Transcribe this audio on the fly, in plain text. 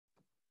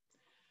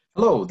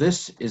Hello,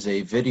 this is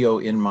a video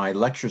in my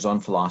Lectures on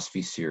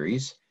Philosophy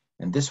series,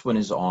 and this one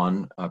is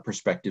on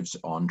perspectives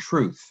on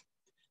truth.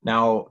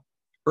 Now,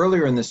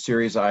 earlier in this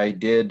series, I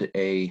did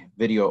a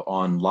video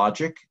on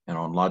logic and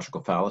on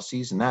logical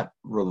fallacies, and that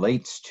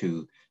relates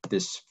to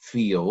this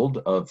field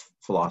of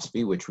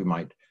philosophy, which we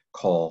might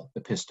call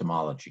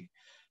epistemology.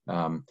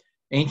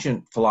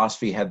 Ancient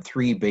philosophy had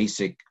three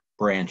basic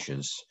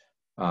branches: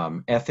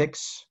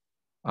 ethics,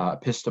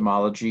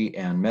 epistemology,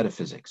 and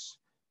metaphysics.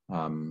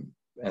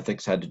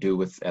 Ethics had to do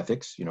with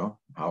ethics,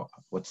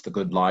 what's the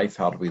good life?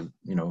 How do we,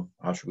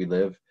 how should we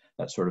live?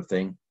 That sort of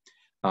thing.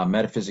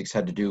 Metaphysics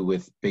had to do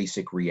with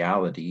basic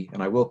reality,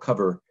 and I will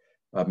cover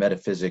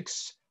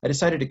metaphysics. I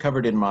decided to cover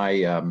it in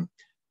my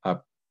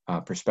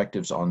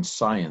perspectives on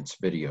science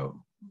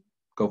video.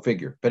 Go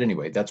figure. But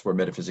anyway, that's where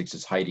metaphysics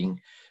is hiding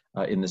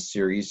in this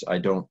series. I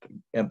don't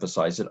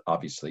emphasize it,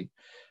 obviously.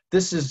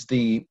 This is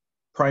the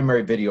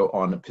primary video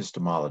on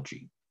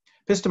epistemology.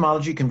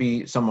 Epistemology can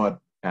be somewhat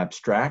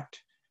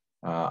abstract.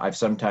 I've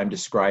sometimes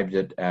described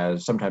it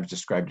as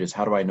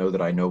how do I know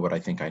that I know what I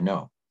think I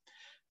know?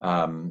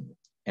 And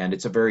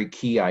it's a very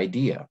key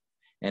idea,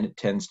 and it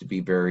tends to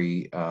be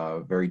very,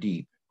 very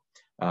deep.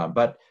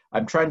 But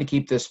I'm trying to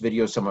keep this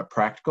video somewhat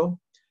practical.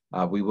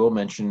 We will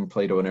mention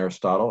Plato and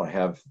Aristotle. I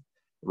have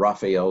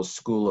Raphael's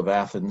School of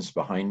Athens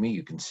behind me.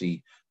 You can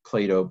see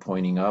Plato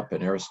pointing up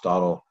and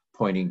Aristotle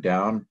pointing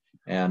down,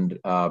 and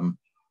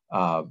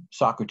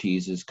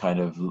Socrates is kind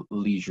of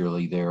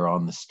leisurely there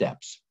on the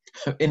steps.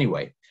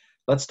 Anyway,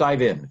 let's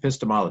dive in.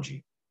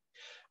 Epistemology.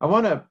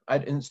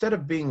 Instead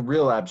of being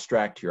real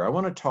abstract here, I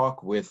want to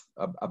talk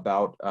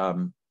about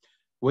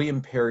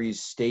William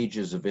Perry's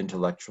stages of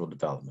intellectual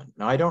development.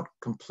 Now, I don't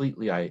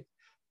completely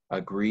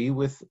agree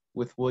with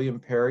William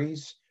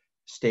Perry's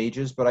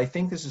stages, but I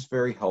think this is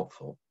very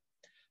helpful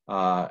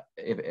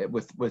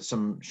with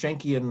some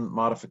Schenkian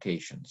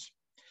modifications.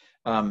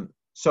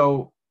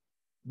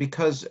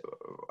 Because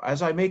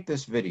as I make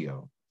this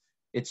video,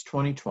 it's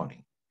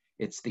 2020.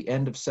 It's the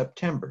end of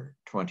September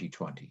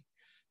 2020.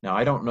 Now,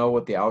 I don't know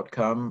what the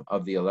outcome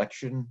of the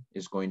election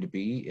is going to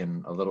be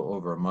in a little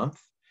over a month,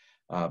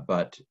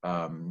 but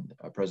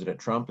President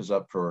Trump is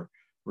up for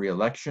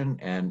re-election,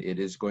 and it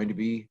is going to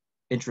be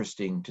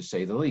interesting to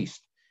say the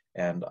least.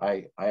 And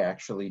I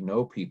actually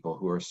know people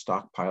who are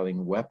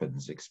stockpiling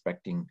weapons,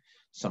 expecting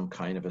some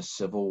kind of a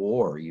civil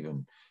war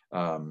even,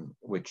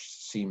 which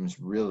seems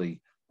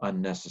really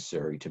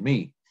unnecessary to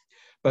me.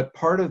 But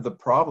part of the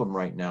problem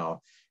right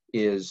now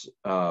is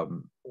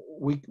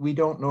we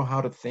don't know how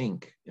to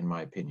think, in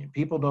my opinion.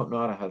 People don't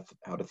know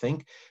how to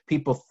think.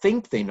 People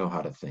think they know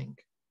how to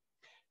think.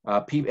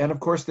 And of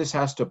course, this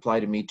has to apply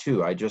to me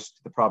too.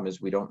 The problem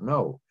is we don't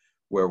know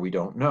where we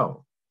don't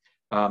know.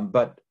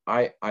 But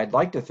I'd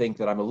like to think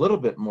that I'm a little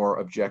bit more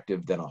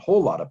objective than a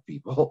whole lot of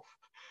people.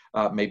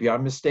 Maybe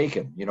I'm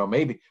mistaken.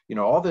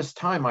 All this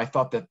time I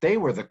thought that they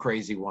were the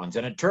crazy ones,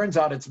 and it turns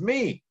out it's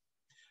me.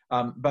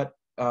 But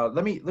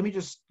let me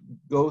just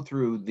go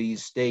through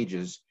these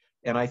stages.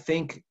 And I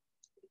think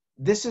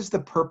this is the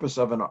purpose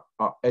of an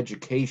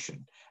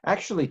education.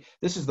 Actually,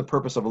 this is the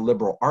purpose of a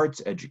liberal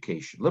arts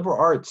education. Liberal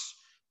arts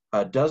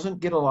doesn't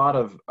get a lot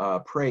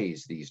of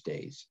praise these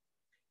days.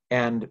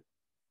 And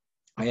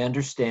I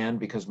understand,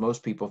 because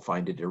most people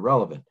find it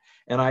irrelevant.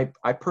 And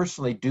I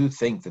personally do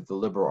think that the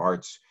liberal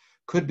arts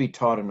could be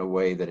taught in a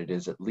way that it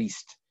is at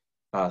least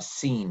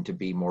seen to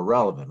be more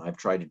relevant. I've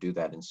tried to do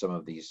that in some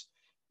of these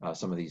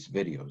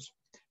videos.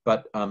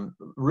 But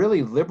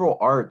really, liberal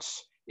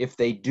arts, if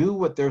they do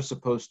what they're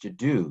supposed to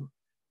do,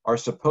 are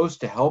supposed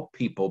to help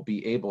people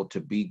be able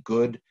to be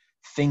good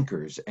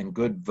thinkers and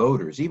good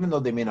voters, even though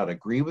they may not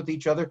agree with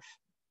each other.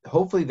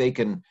 Hopefully they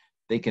can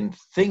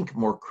think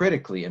more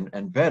critically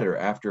and better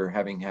after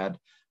having had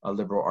a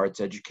liberal arts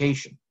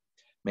education.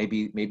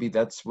 Maybe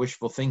that's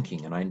wishful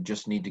thinking, and I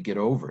just need to get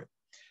over it.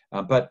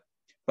 But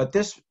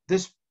this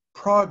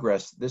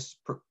progress, this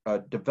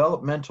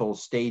developmental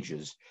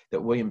stages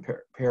that William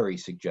Perry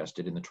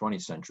suggested in the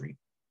 20th century,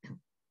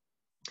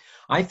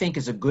 I think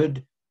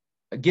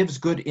gives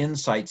good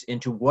insights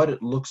into what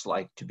it looks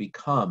like to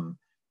become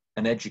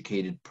an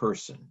educated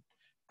person.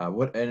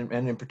 And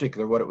in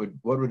particular, what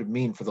would it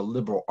mean for the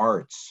liberal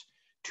arts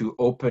to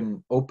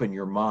open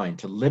your mind,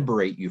 to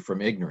liberate you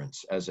from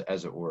ignorance, as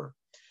it were.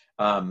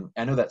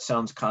 I know that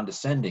sounds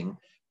condescending,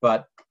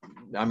 but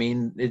I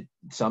mean,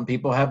 some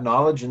people have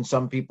knowledge and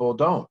some people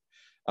don't.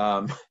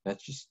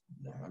 That's just,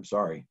 I'm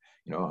sorry.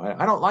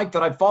 I don't like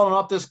that I've fallen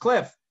off this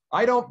cliff.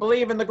 I don't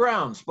believe in the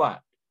ground,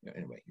 splat.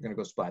 Anyway, you're going to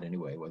go splat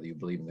anyway, whether you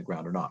believe in the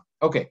ground or not.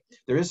 Okay,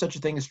 there is such a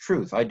thing as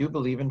truth. I do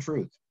believe in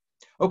truth.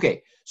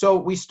 Okay, so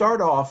we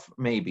start off,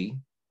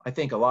 I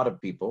think a lot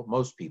of people,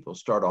 most people,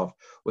 start off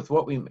with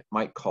what we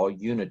might call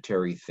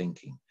unitary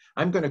thinking.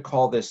 I'm going to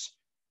call this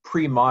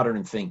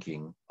pre-modern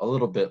thinking a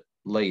little bit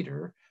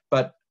later,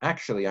 but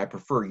actually I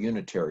prefer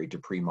unitary to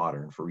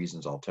pre-modern for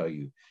reasons I'll tell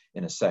you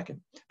in a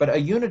second. But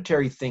a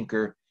unitary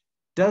thinker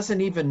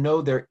doesn't even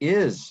know there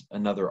is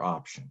another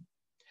option.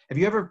 Have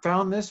you ever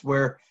found this,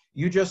 where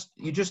you just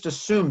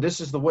assume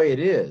this is the way it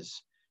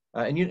is,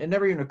 and it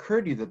never even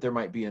occurred to you that there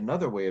might be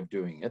another way of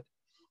doing it.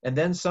 And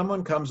then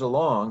someone comes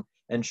along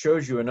and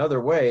shows you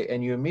another way,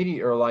 and you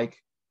immediately are like,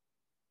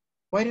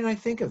 why didn't I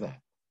think of that?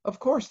 Of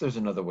course there's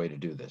another way to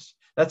do this.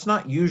 That's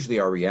not usually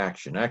our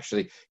reaction.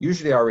 Actually,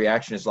 usually our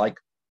reaction is like,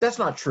 that's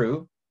not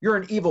true. You're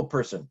an evil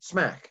person.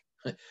 Smack.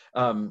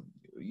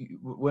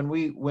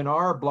 When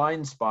our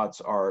blind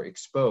spots are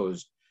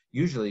exposed,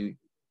 usually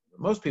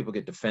most people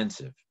get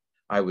defensive,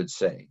 I would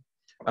say.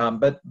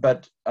 But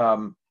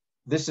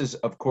this is,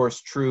 of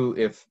course, true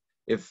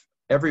if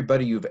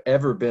everybody you've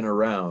ever been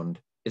around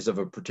is of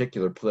a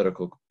particular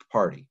political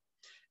party.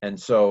 And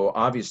so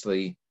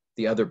obviously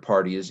the other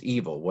party is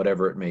evil,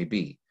 whatever it may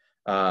be.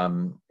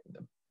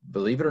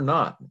 Believe it or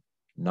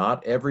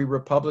not every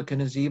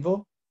Republican is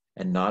evil,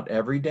 and not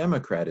every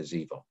Democrat is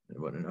evil.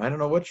 I don't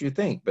know what you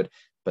think, but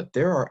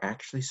there are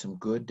actually some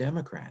good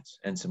Democrats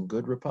and some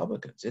good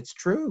Republicans. It's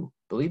true,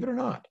 believe it or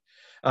not.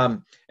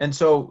 And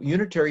so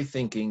unitary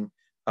thinking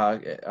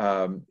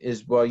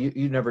is, well,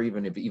 you never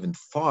even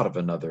thought of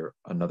another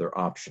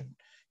option.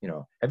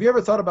 Have you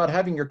ever thought about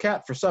having your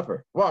cat for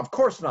supper? Well, of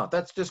course not.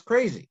 That's just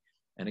crazy.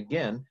 And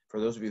again, for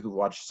those of you who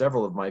watched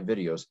several of my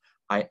videos,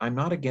 I'm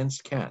not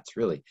against cats,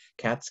 really.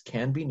 Cats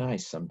can be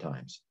nice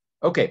sometimes.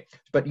 Okay,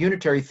 but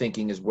unitary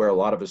thinking is where a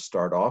lot of us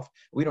start off.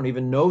 We don't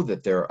even know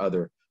that there are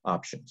other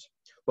options.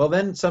 Well,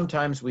 then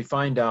sometimes we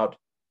find out,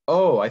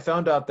 oh, I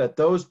found out that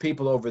those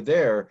people over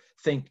there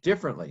think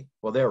differently.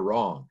 Well, they're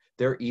wrong.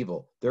 They're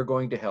evil. They're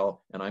going to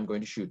hell, and I'm going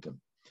to shoot them.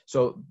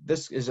 So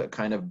this is a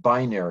kind of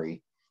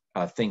binary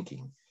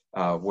thinking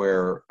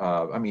where,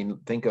 I mean,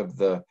 think of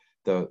the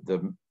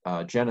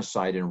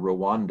genocide in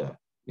Rwanda,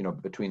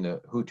 between the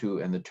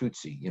Hutu and the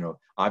Tutsi.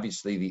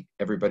 Obviously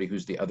everybody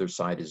who's the other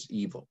side is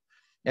evil.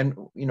 And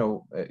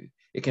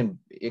it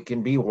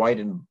can be white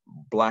and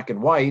black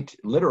and white,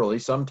 literally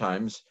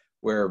sometimes,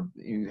 where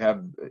you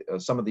have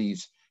some of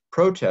these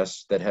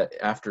protests that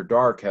after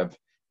dark have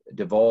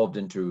devolved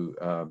into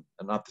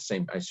not the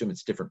same. I assume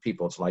it's different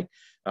people. It's like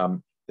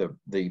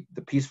the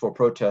peaceful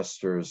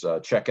protesters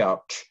check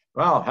out.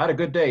 Wow, had a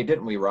good day,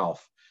 didn't we,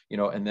 Ralph?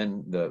 And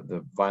then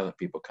the violent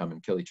people come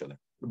and kill each other.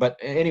 But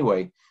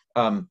anyway,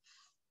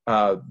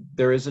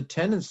 there is a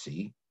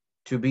tendency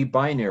to be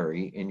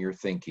binary in your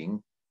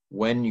thinking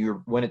when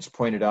it's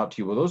pointed out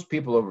to you, well, those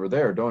people over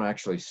there don't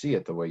actually see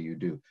it the way you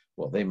do.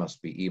 Well, they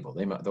must be evil.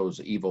 Those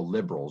evil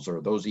liberals,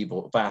 or those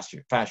evil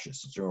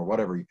fascists, or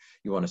whatever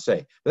you want to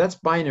say. But that's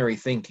binary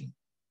thinking.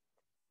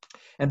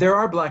 And there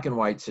are black and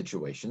white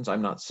situations.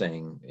 I'm not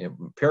saying,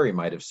 Perry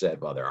might have said,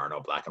 well, there are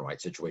no black and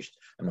white situations.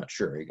 I'm not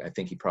sure. I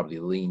think he probably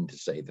leaned to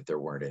say that there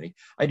weren't any.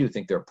 I do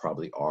think there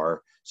probably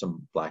are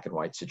some black and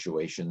white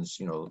situations.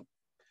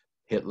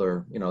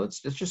 Hitler, let's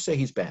just say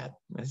he's bad.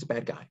 He's a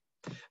bad guy.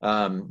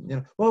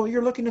 Well,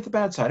 you're looking at the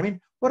bad side. I mean,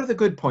 what are the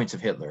good points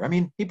of Hitler? I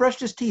mean, he brushed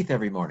his teeth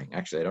every morning.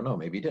 Actually, I don't know.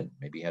 Maybe he didn't.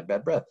 Maybe he had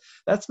bad breath.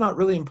 That's not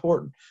really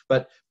important.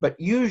 But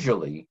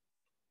usually,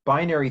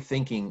 binary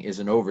thinking is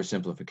an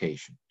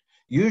oversimplification.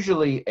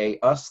 Usually, a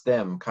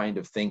us-them kind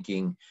of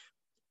thinking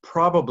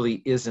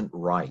probably isn't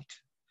right.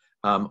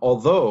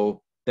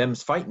 Although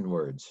them's fighting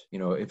words.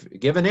 If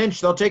give an inch,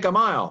 they'll take a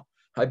mile.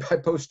 I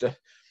post a.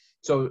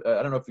 So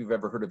I don't know if you've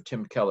ever heard of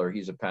Tim Keller.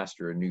 He's a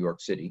pastor in New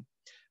York City.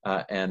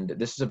 And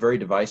this is a very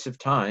divisive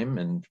time,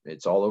 and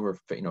it's all over,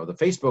 the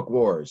Facebook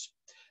wars.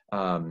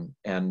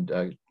 And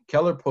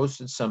Keller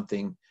posted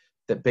something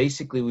that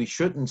basically we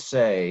shouldn't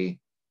say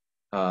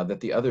that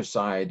the other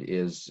side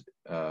is,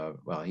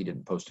 well, he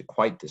didn't post it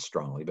quite this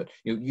strongly, but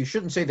you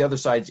shouldn't say the other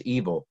side's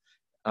evil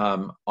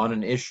on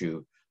an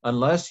issue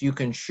unless you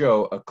can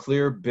show a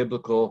clear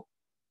biblical,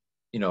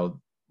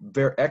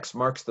 X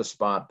marks the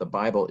spot. The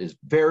Bible is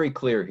very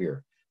clear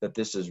here that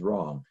this is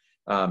wrong.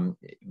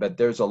 But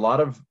there's a lot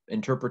of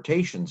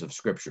interpretations of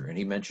Scripture, and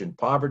he mentioned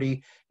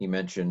poverty, he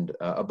mentioned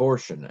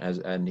abortion,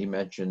 and he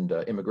mentioned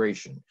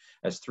immigration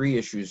as three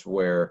issues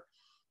where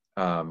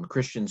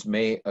Christians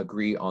may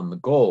agree on the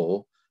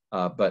goal,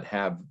 but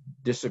have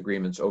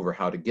disagreements over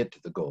how to get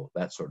to the goal,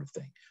 that sort of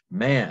thing.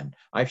 Man,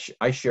 I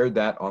shared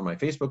that on my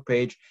Facebook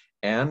page,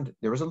 and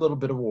there was a little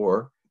bit of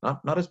war,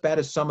 not as bad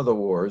as some of the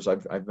wars.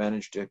 I've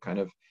managed to kind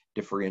of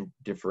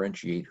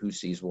differentiate who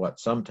sees what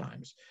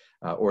sometimes,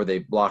 or they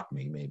blocked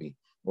me maybe,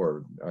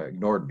 or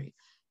ignored me.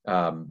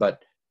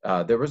 But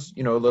there was,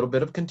 a little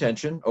bit of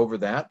contention over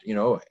that.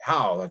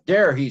 How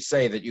dare he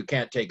say that you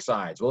can't take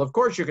sides? Well, of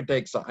course you can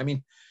take sides. I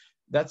mean,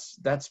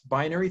 that's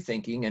binary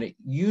thinking, and it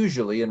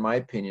usually, in my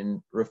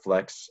opinion,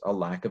 reflects a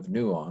lack of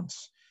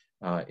nuance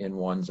in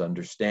one's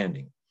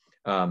understanding.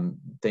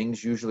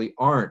 Things usually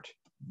aren't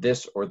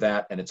this or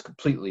that, and it's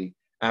completely,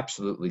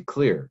 absolutely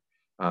clear.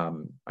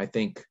 I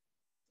think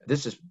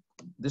this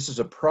is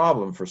a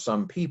problem for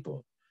some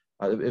people.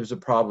 It was a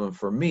problem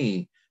for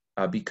me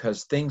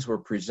because things were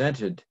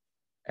presented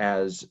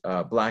as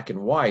black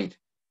and white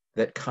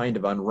that kind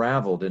of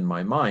unraveled in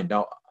my mind.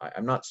 Now,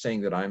 I'm not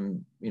saying that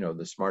I'm,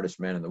 the smartest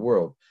man in the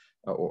world,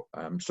 or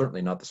I'm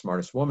certainly not the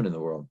smartest woman in the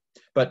world,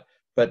 but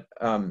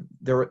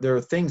there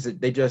are things that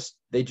they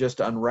just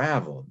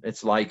unravel.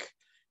 It's like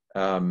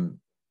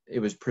it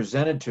was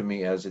presented to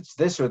me as it's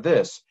this or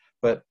this,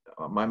 but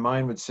my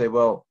mind would say,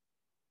 well,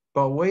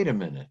 but wait a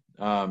minute,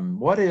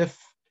 what if,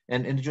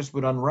 and it just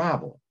would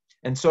unravel.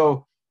 And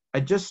so I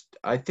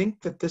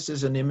think that this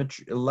is an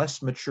image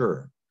less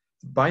mature.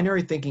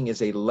 Binary thinking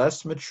is a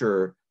less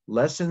mature,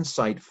 less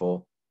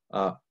insightful,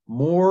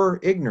 more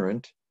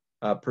ignorant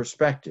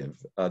perspective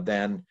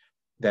than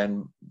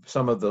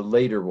some of the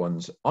later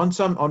ones on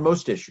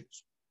most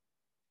issues.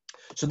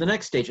 So the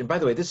next stage, and by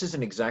the way, this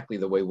isn't exactly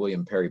the way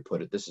William Perry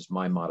put it. This is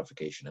my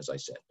modification, as I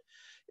said.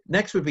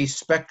 Next would be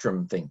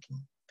spectrum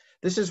thinking.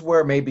 This is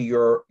where maybe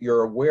you're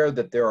aware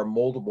that there are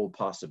multiple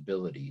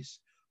possibilities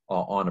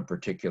on a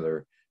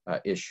particular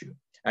issue.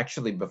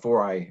 Actually,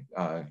 before I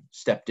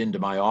stepped into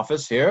my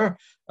office here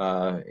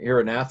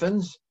in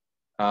Athens,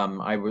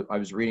 I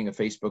was reading a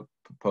Facebook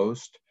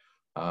post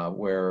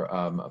where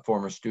a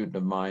former student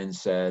of mine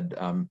said,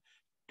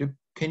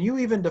 can you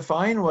even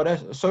define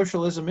what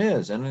socialism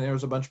is? And there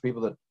was a bunch of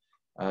people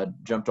that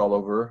jumped all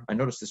over. I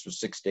noticed this was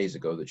 6 days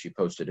ago that she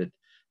posted it.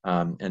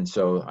 And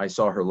so I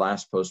saw her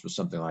last post was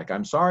something like,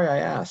 I'm sorry I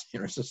asked,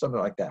 so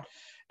something like that.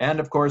 And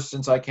of course,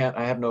 since I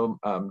have no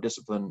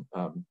discipline,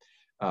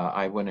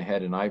 I went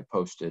ahead and I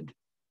posted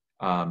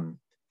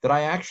that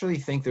I actually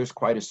think there's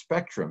quite a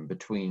spectrum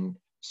between,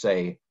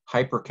 say,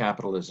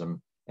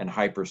 hyper-capitalism and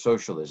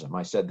hyper-socialism.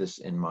 I said this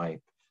in my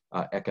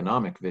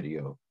economic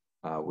video,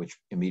 which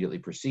immediately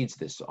precedes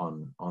this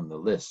on the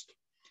list,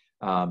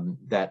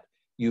 that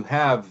you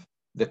have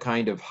the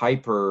kind of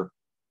hyper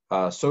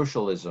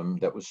socialism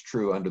that was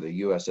true under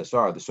the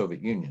USSR, the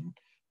Soviet Union,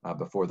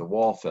 before the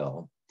wall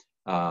fell,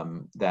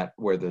 that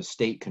where the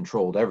state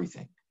controlled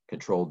everything,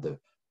 controlled the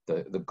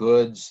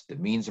goods, the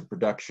means of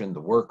production, the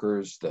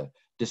workers, the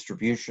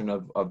distribution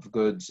of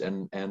goods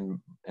and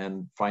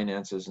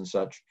finances and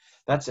such.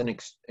 That's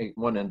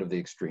one end of the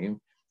extreme.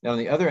 Now, on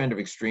the other end of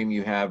extreme,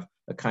 you have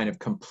a kind of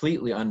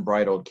completely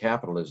unbridled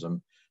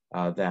capitalism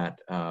that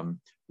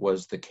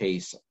was the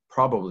case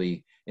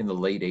probably in the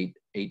late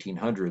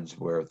 1800s,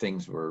 where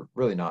things were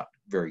really not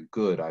very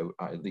good.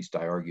 At least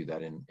I argue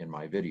that in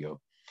my video.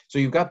 So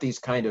you've got these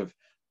kind of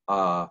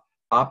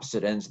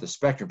opposite ends of the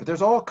spectrum, but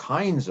there's all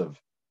kinds of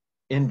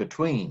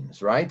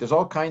in-betweens, right? There's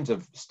all kinds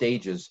of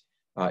stages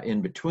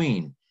in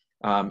between,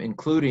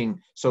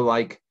 including, so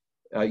like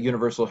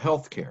universal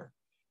health care.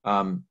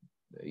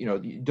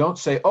 You don't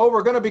say, oh,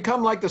 we're going to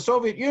become like the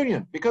Soviet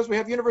Union because we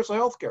have universal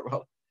health care.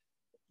 Well,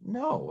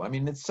 no, I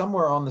mean, it's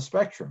somewhere on the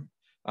spectrum.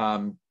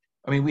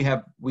 I mean, we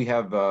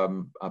have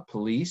a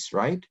police,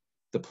 right?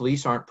 The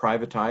police aren't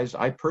privatized.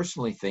 I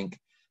personally think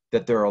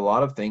that there are a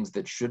lot of things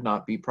that should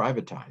not be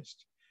privatized.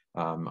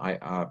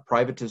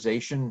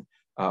 Privatization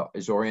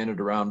is oriented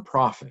around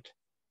profit.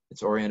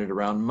 It's oriented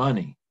around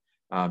money.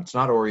 It's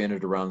not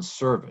oriented around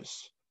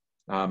service.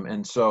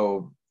 And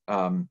so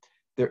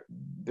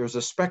there's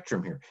a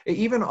spectrum here.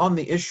 Even on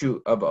the issue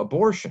of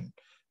abortion,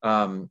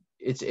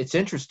 it's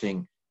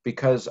interesting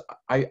because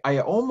I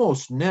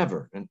almost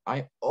never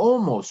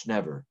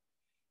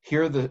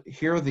hear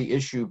the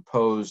issue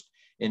posed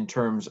in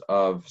terms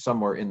of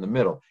somewhere in the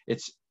middle.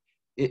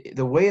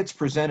 The way it's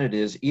presented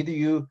is either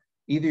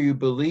you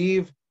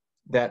believe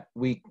that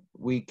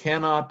we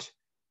cannot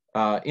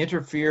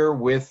interfere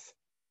with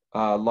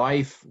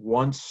life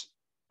once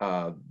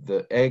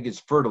the egg is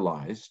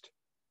fertilized.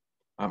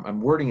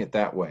 I'm wording it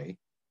that way.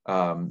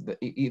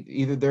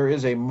 Either there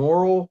is a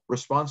moral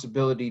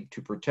responsibility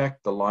to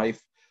protect the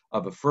life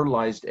of a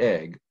fertilized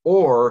egg,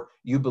 or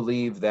you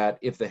believe that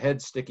if the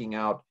head's sticking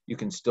out, you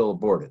can still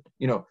abort it.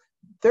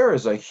 There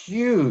is a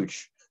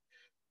huge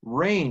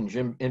range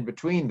in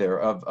between there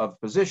of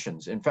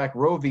positions. In fact,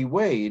 Roe v.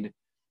 Wade,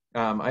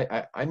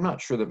 I'm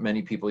not sure that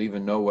many people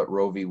even know what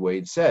Roe v.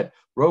 Wade said.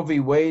 Roe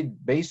v. Wade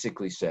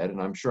basically said, and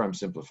I'm sure I'm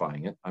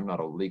simplifying it, I'm not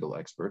a legal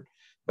expert,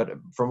 but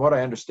from what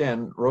I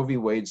understand, Roe v.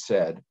 Wade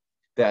said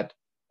that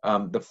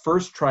the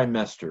first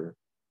trimester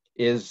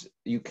is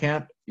you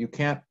can't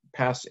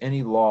pass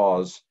any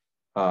laws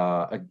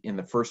in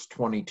the first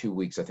 22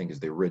 weeks, I think is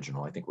the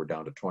original. I think we're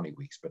down to 20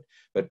 weeks,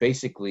 but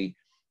basically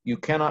you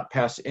cannot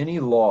pass any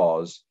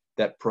laws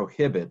that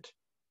prohibit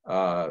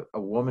a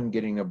woman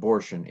getting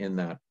abortion in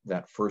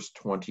that first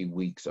 20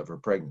 weeks of her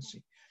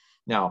pregnancy.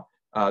 Now,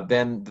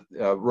 then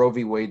Roe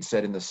v. Wade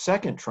said in the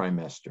second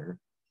trimester,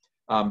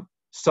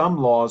 some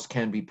laws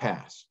can be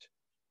passed,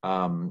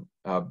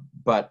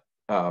 but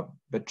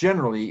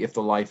generally, if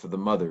the life of the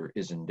mother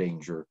is in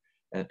danger,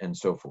 and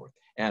so forth.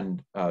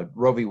 And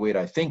Roe v. Wade,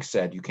 I think,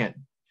 said you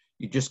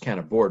just can't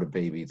abort a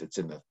baby that's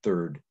in the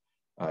third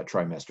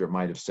trimester. It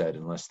might have said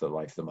unless the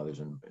life of the mother's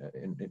in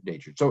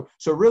danger. So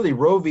really,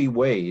 Roe v.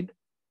 Wade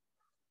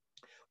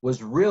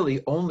was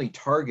really only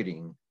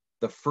targeting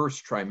the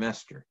first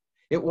trimester.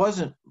 It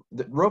wasn't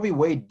that Roe v.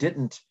 Wade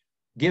didn't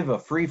give a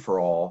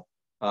free-for-all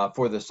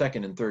for the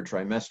second and third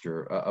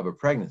trimester of a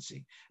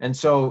pregnancy. And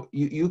so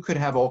you could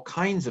have all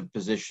kinds of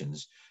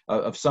positions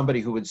of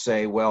somebody who would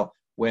say, well,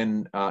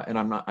 when, and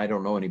I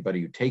don't know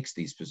anybody who takes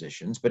these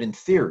positions, but in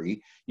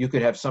theory, you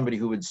could have somebody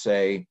who would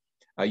say,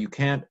 you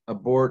can't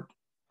abort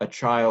a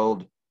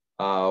child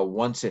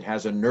once it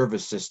has a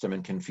nervous system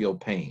and can feel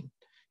pain.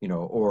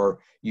 or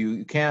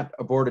you can't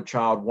abort a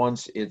child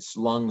once its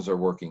lungs are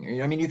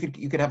working. I mean,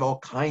 you could have all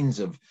kinds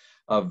of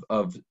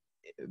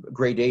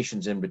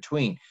gradations in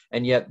between,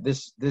 and yet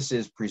this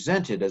is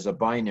presented as a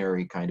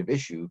binary kind of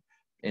issue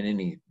in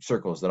any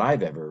circles that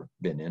I've ever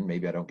been in.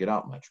 Maybe I don't get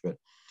out much, but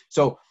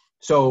so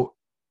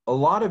a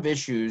lot of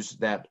issues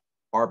that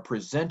are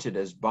presented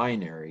as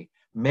binary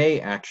may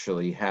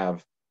actually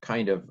have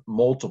kind of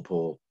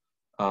multiple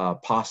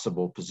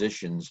possible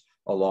positions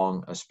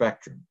along a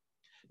spectrum.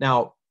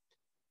 Now,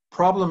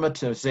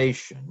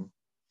 problematization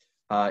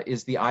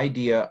is the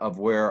idea of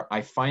where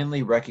I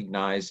finally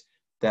recognize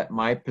that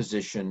my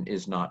position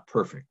is not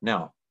perfect.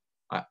 Now,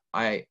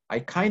 I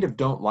kind of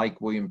don't like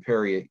William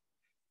Perry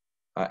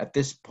at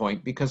this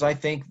point, because I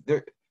think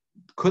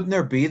couldn't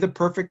there be the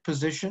perfect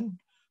position?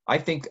 I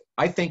think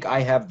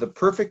I have the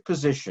perfect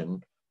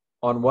position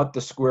on what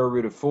the square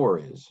root of 4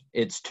 is.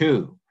 It's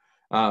 2.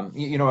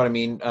 You know what I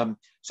mean?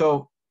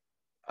 So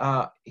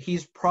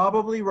he's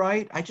probably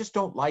right. I just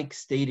don't like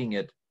stating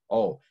it.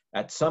 Oh,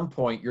 at some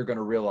point you're going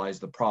to realize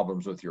the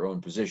problems with your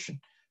own position.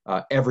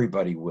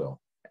 Everybody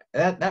will.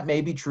 That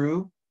may be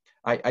true.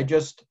 I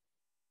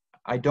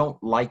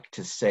don't like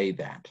to say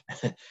that.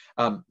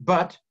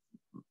 But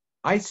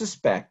I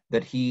suspect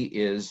that he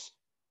is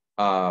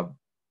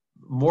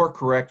more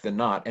correct than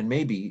not, and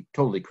maybe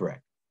totally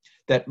correct,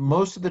 that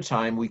most of the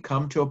time we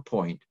come to a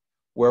point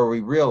where we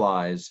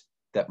realize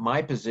that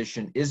my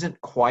position isn't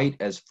quite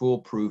as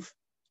foolproof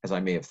as I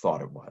may have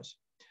thought it was.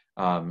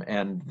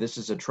 And this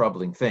is a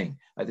troubling thing.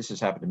 This has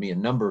happened to me a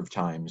number of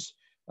times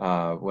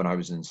when I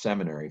was in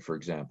seminary, for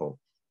example,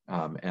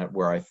 and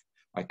where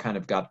I kind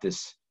of got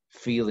this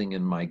feeling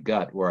in my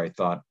gut where I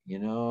thought,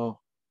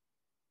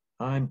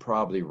 I'm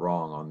probably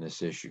wrong on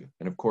this issue.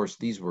 And of course,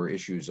 these were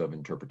issues of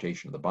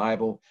interpretation of the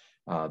Bible.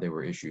 They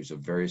were issues of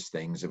various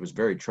things. It was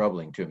very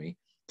troubling to me.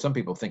 Some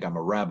people think I'm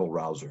a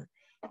rabble-rouser.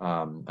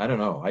 I don't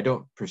know. I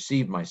don't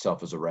perceive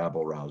myself as a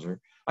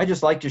rabble-rouser. I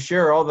just like to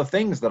share all the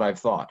things that I've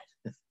thought.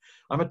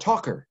 I'm a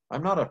talker.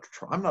 I'm not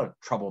a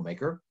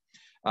troublemaker.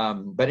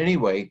 But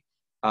anyway,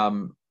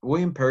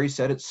 William Perry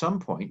said at some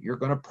point, you're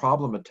going to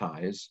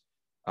problematize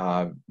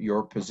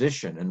your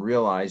position and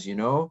realize,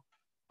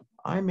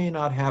 I may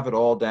not have it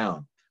all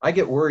down. I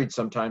get worried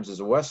sometimes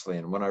as a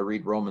Wesleyan when I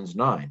read Romans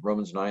 9.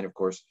 Romans 9, of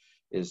course,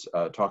 is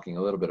talking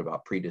a little bit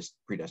about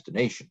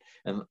predestination.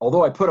 And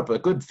although I put up a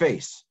good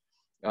face,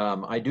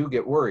 I do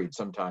get worried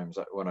sometimes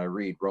when I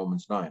read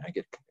Romans 9. I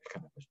get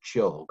kind of a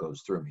chill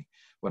goes through me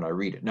when I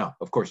read it. Now,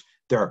 of course,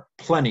 there are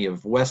plenty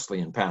of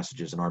Wesleyan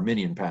passages and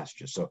Arminian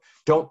passages, so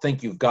don't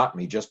think you've got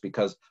me just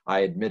because I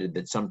admitted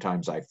that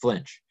sometimes I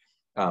flinch.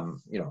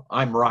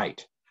 I'm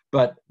right.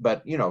 But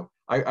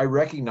I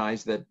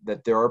recognize that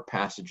there are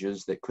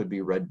passages that could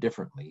be read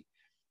differently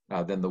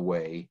than the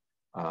way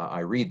I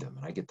read them.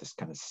 And I get this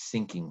kind of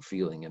sinking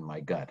feeling in my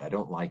gut. I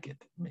don't like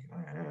it.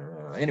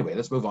 Anyway,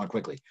 let's move on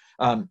quickly.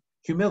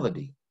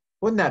 Humility.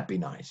 Wouldn't that be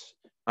nice?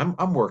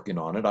 I'm working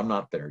on it. I'm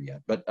not there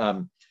yet. But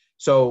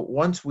so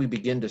once we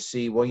begin to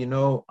see,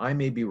 well, I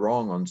may be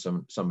wrong on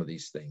some of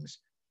these things,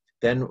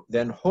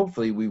 then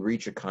hopefully we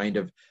reach a kind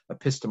of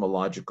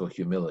epistemological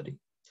humility.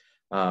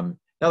 Now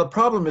the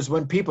problem is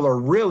when people are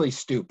really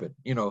stupid,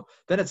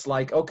 then it's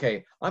like,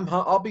 okay,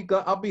 I'll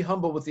be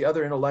humble with the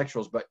other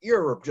intellectuals, but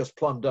you're just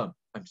plumb dumb.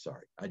 I'm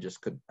sorry, I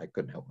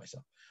couldn't help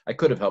myself. I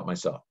could have helped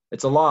myself.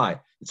 It's a lie.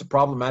 It's a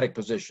problematic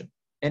position.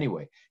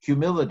 Anyway,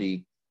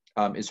 humility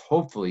is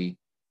hopefully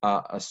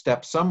a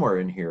step somewhere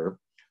in here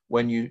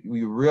when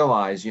you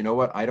realize,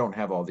 what, I don't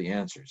have all the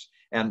answers.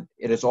 And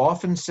it is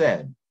often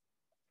said,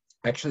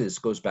 actually, this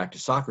goes back to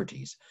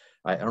Socrates.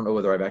 I don't know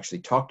whether I've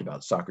actually talked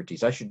about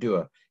Socrates. I should do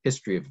a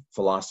history of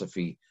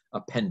philosophy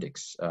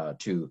appendix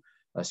to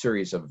a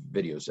series of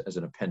videos as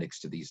an appendix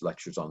to these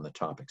lectures on the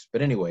topics.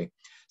 But anyway,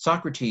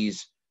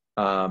 Socrates,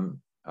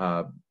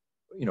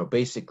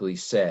 basically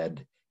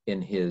said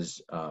in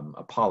his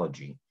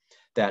apology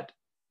that,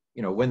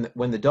 when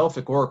the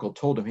Delphic oracle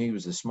told him he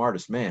was the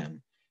smartest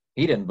man,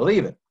 he didn't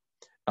believe it.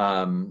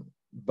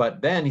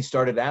 But then he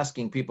started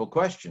asking people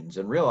questions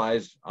and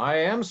realized I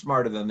am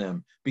smarter than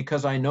them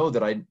because I know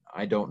that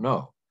I don't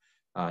know.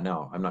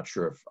 Now, I'm not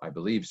sure if I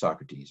believe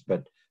Socrates,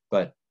 but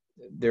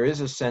there is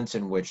a sense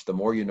in which the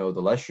more you know,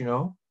 the less you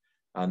know.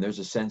 And there's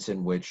a sense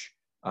in which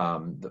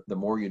the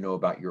more you know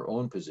about your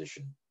own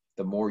position,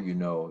 the more you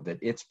know that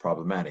it's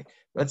problematic.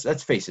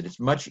 Let's face it, it's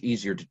much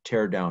easier to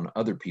tear down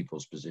other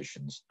people's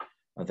positions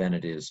than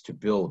it is to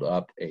build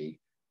up a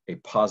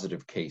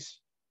positive case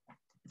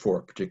for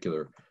a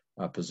particular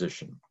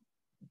position.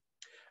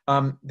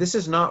 This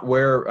is not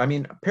where,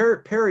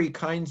 Perry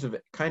kind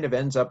of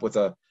ends up with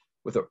a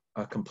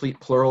complete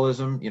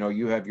pluralism.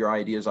 You have your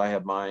ideas, I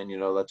have mine.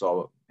 Let's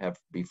all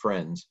be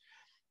friends.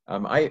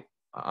 I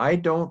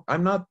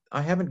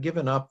haven't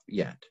given up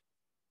yet.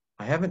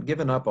 I haven't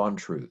given up on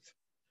truth.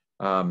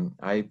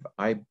 I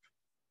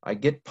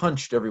get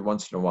punched every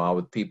once in a while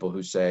with people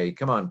who say,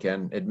 "Come on,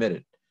 Ken, admit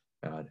it.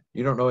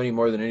 You don't know any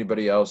more than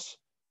anybody else.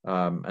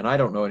 And I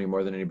don't know any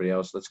more than anybody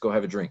else. Let's go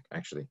have a drink."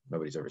 Actually,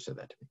 nobody's ever said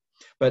that to me.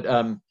 But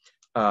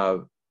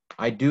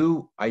I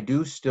do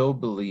still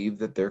believe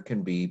that there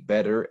can be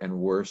better and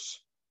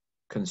worse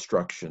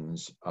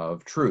constructions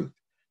of truth.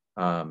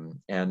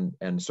 And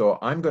so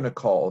I'm going to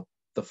call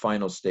the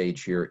final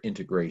stage here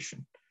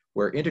integration,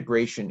 where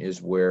integration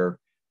is where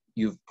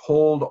you've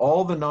pulled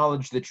all the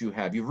knowledge that you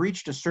have. You've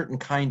reached a certain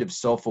kind of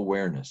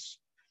self-awareness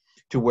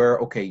to where,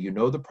 okay, you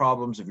know the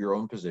problems of your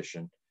own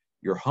position,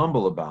 you're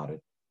humble about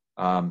it,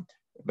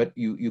 but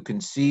you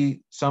can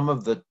see some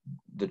of the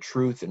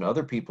truth in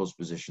other people's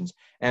positions,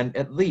 and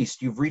at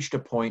least you've reached a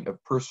point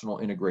of personal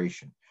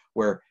integration,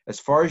 where as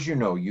far as you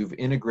know, you've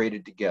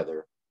integrated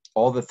together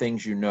all the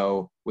things you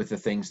know with the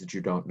things that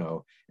you don't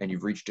know, and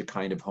you've reached a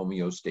kind of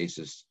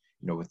homeostasis,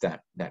 with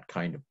that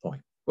kind of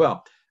point.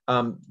 Well,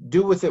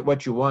 do with it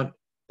what you want.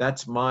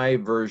 That's my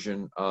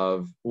version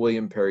of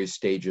William Perry's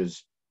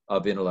stages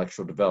of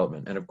intellectual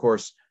development. And of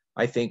course,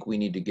 I think we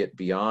need to get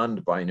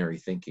beyond binary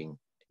thinking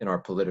in our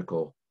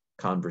political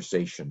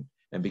conversation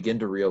and begin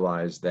to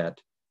realize that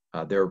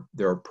there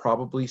are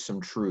probably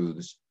some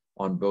truths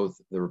on both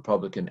the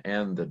Republican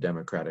and the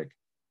Democratic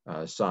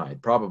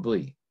side,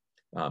 probably.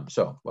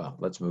 Well,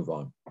 let's move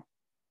on.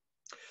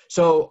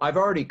 So I've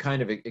already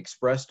kind of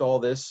expressed all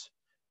this,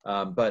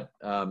 but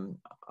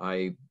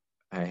I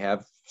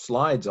have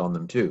slides on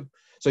them too.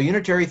 So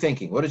unitary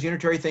thinking, what is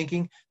unitary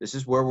thinking? This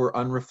is where we're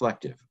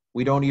unreflective.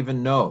 We don't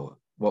even know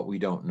what we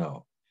don't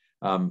know.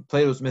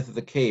 Plato's myth of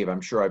the cave,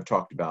 I'm sure I've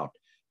talked about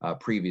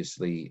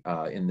previously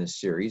in this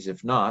series.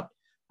 If not,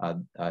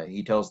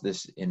 he tells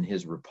this in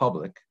his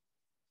Republic.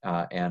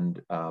 In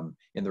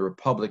the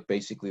Republic,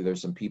 basically,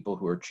 there's some people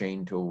who are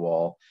chained to a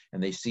wall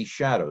and they see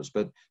shadows,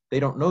 but they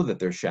don't know that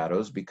they're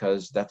shadows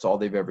because that's all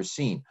they've ever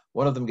seen.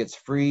 One of them gets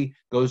free,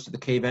 goes to the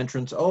cave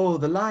entrance, oh,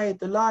 the light,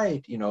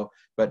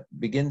 but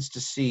begins to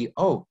see,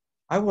 oh,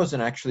 I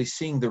wasn't actually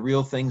seeing the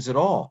real things at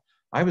all.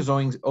 I was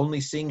only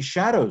seeing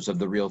shadows of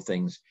the real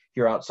things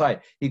here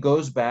outside. He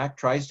goes back,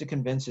 tries to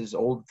convince his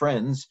old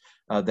friends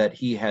that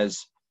he has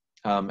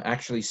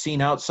actually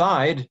seen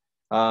outside,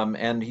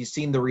 and he's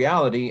seen the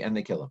reality, and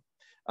they kill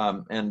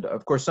him. And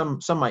of course,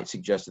 some might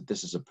suggest that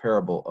this is a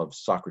parable of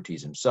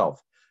Socrates himself,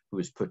 who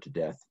was put to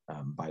death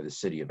by the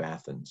city of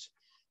Athens.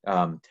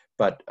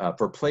 But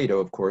for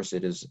Plato, of course,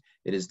 it is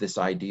this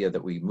idea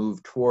that we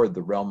move toward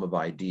the realm of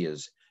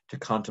ideas to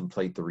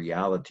contemplate the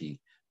reality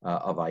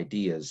of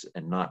ideas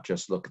and not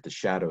just look at the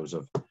shadows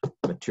of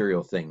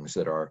material things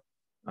that are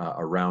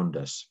around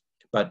us.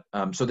 But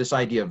so this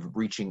idea of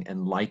reaching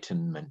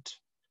enlightenment,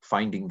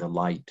 finding the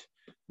light,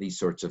 these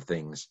sorts of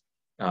things,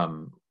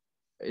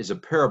 is a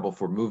parable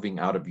for moving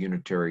out of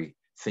unitary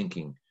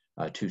thinking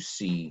to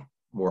see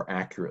more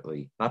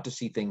accurately, not to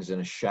see things in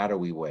a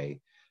shadowy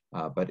way,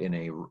 but in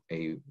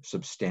a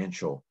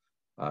substantial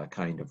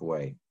kind of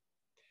way.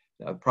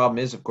 The problem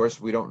is, of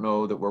course, we don't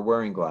know that we're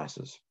wearing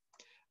glasses.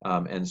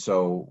 And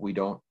so we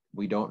don't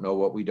know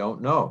what we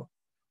don't know.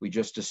 We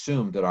just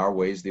assume that our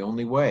way is the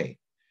only way.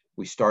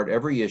 We start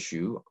every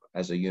issue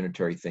as a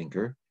unitary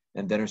thinker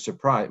and then are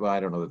surprised. Well, I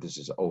don't know that this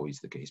is always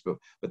the case,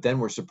 but then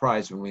we're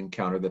surprised when we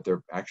encounter that there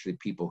are actually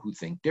people who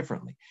think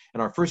differently.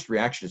 And our first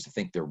reaction is to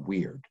think they're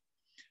weird,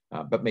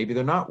 but maybe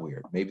they're not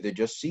weird. Maybe they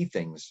just see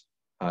things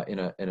in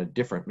a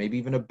different, maybe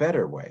even a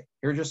better way.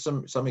 Here are just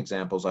some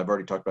examples. I've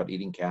already talked about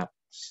eating cat.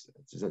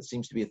 That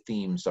seems to be a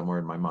theme somewhere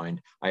in my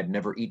mind. I've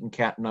never eaten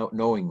cat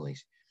knowingly.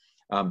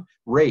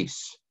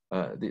 Race,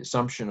 the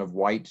assumption of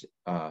white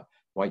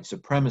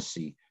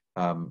supremacy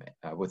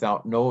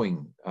without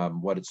knowing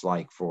what it's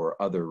like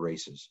for other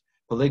races.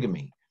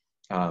 Polygamy,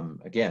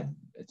 again,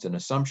 it's an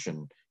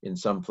assumption in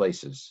some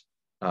places.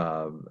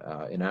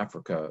 In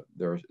Africa,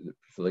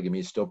 polygamy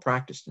is still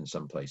practiced in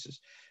some places.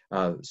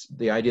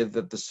 The idea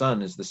that the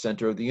sun is the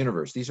center of the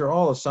universe. These are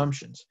all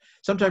assumptions.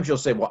 Sometimes you'll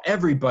say, well,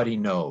 everybody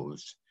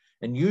knows.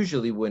 And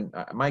usually when,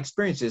 my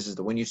experience is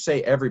that when you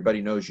say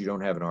everybody knows, you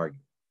don't have an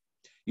argument.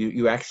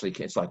 You actually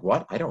can't, it's like,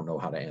 what? I don't know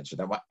how to answer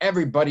that. Well,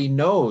 everybody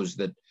knows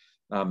that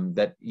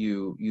that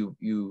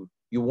you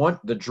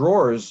want the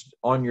drawers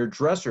on your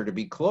dresser to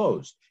be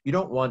closed. You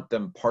don't want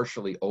them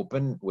partially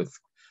open with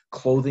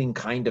clothing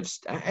kind of,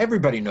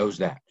 everybody knows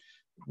that.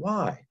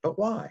 Why? But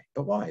why?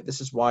 But why?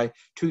 This is why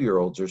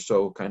 2-year-olds are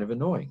so kind of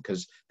annoying,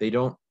 because they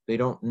don't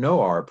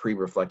know our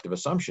pre-reflective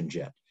assumptions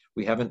yet.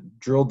 We haven't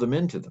drilled them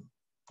into them.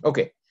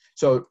 Okay,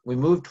 so we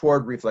move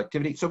toward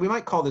reflectivity. So we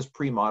might call this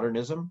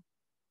pre-modernism,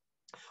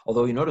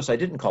 although you notice I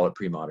didn't call it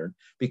pre-modern,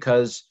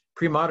 because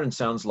pre-modern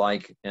sounds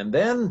like, and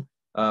then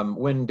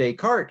when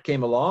Descartes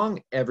came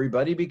along,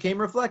 everybody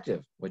became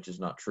reflective, which is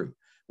not true.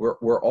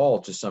 We're all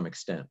to some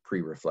extent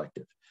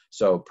pre-reflective.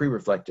 So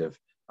pre-reflective,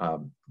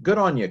 good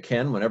on you,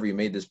 Ken, whenever you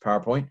made this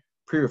PowerPoint.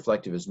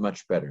 Pre-reflective is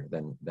much better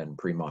than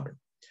pre-modern.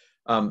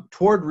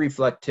 Toward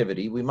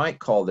reflectivity, we might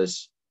call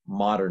this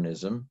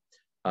modernism,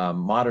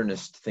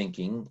 modernist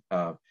thinking.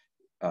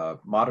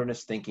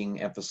 Modernist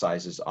thinking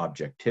emphasizes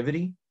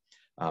objectivity.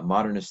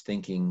 Modernist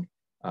thinking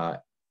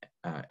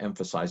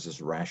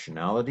emphasizes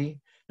rationality.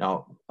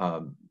 Now,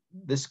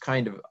 this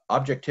kind of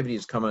objectivity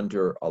has come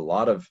under a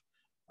lot of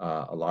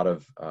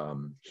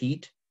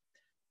heat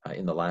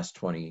in the last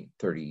 20,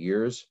 30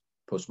 years.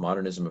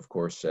 Postmodernism, of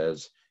course,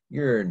 says,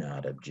 you're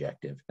not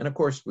objective. And of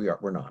course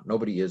we're not.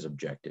 Nobody is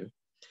objective.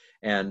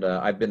 And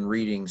I've been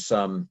reading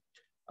some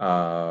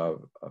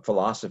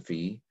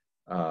philosophy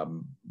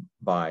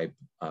by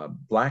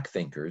Black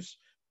thinkers,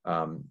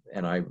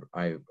 and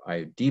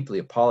I deeply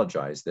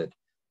apologize that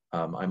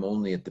I'm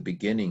only at the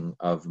beginning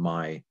of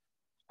my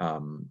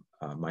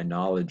my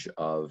knowledge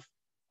of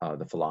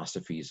the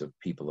philosophies of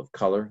people of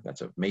color.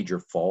 That's a major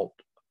fault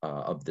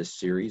of this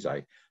series.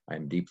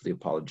 I'm deeply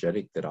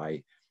apologetic that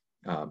I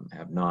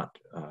have not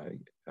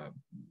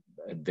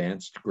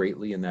advanced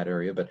greatly in that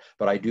area, but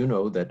I do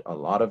know that a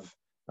lot of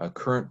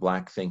current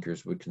Black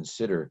thinkers would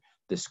consider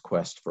this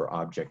quest for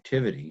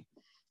objectivity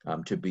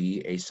to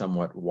be a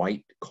somewhat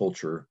white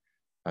culture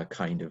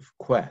kind of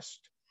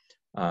quest.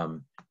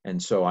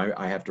 And so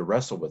I have to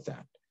wrestle with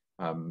that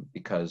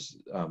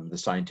because the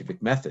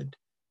scientific method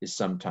is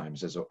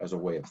sometimes, as a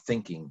way of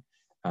thinking,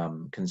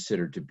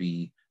 considered to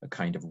be a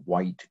kind of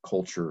white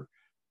culture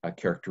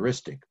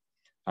characteristic.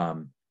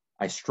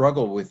 I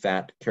struggle with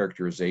that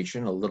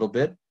characterization a little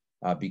bit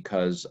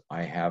because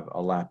I have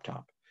a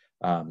laptop.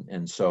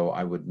 And so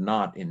I would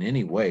not in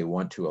any way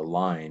want to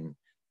align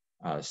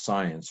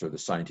science or the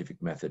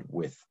scientific method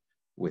with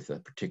a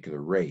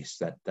particular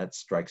race. That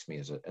strikes me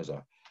as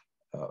a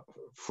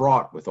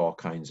fraught with all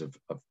kinds of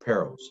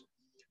perils.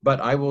 But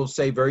I will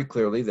say very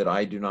clearly that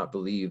I do not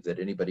believe that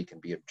anybody can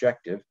be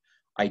objective.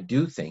 I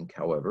do think,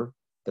 however,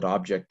 that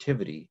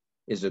objectivity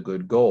is a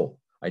good goal.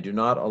 I do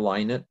not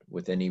align it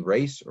with any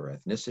race or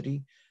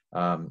ethnicity,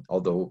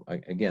 although,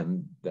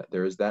 again,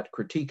 there is that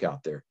critique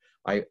out there.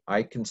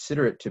 I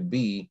consider it to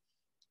be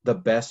the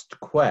best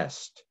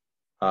quest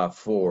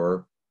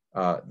for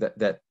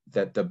that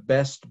the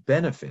best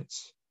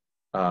benefits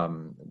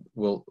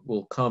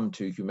will come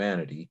to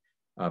humanity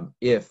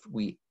if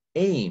we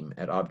aim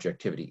at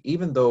objectivity,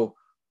 even though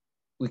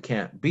we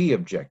can't be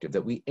objective,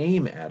 that we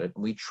aim at it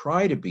and we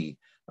try to be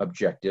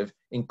objective,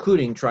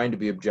 including trying to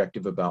be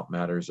objective about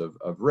matters of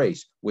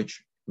race,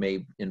 which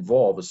may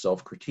involve a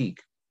self-critique.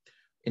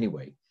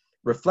 Anyway,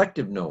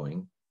 reflective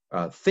knowing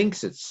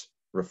thinks it's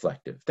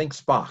reflective. Think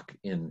Spock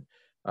in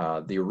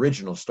the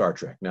original Star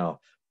Trek. Now,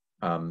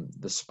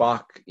 the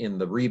Spock in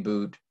the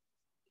reboot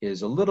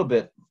is a little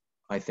bit,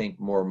 I think,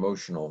 more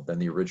emotional than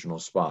the original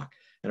Spock.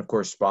 And of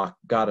course, Spock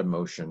got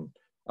emotion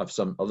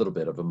a little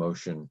bit of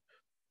emotion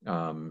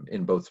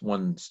in both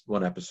one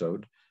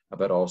episode,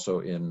 but also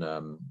in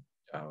the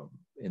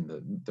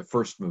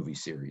first movie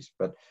series.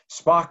 But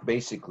Spock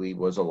basically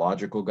was a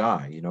logical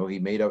guy. You know, he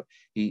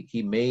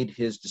made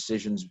his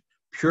decisions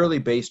purely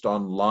based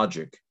on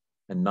logic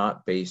and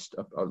not based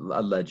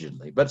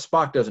allegedly. But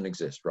Spock doesn't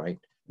exist, right?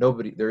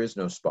 There is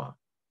no Spock.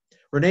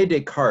 Rene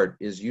Descartes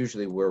is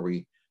usually where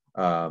we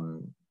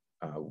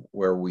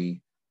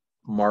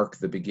mark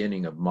the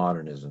beginning of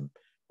modernism.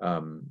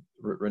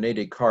 Rene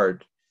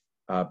Descartes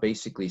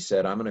basically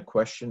said, I'm going to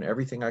question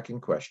everything I can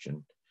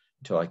question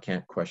until I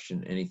can't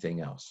question anything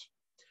else.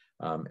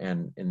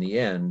 And in the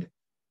end,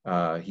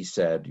 he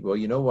said, well,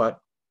 you know what?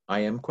 I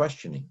am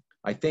questioning.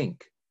 I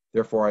think,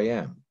 therefore I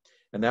am.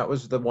 And that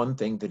was the one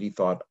thing that he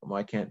thought, well,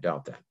 I can't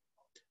doubt that.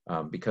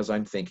 Because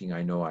I'm thinking,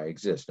 I know I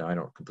exist. Now, I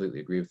don't completely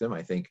agree with him.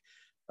 I think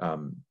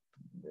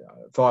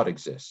thought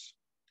exists.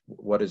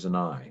 What is an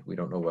I? We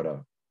don't know what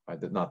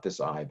not this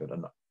I, but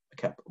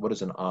what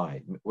is an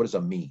I? What is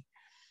a me?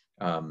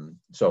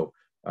 So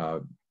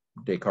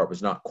Descartes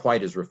was not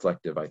quite as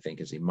reflective, I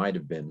think, as he might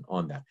have been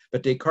on that.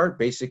 But Descartes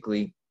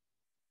basically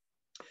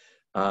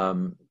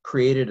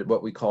created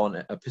what we call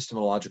an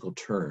epistemological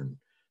turn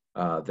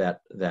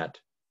that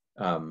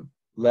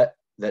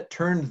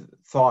turned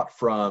thought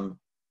from,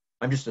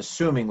 I'm just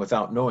assuming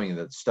without knowing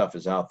that stuff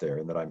is out there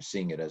and that I'm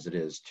seeing it as it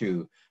is,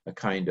 to a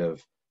kind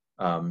of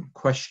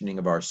questioning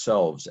of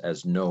ourselves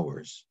as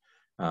knowers.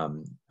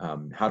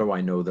 How do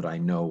I know that I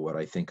know what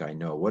I think I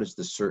know? What is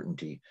the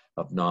certainty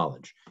of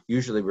knowledge?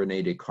 Usually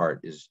Rene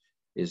Descartes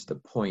is the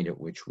point at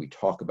which we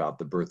talk about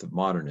the birth of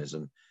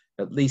modernism,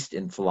 at least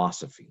in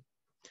philosophy.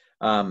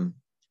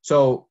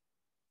 So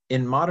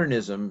in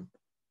modernism,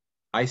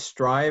 I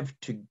strive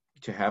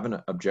to have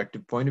an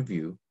objective point of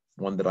view,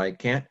 one that I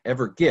can't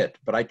ever get,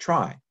 but I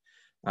try.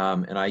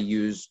 And I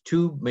use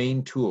two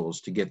main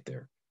tools to get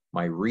there: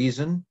 my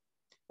reason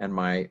and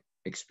my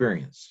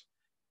experience.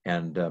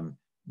 And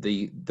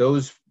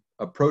those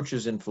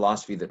approaches in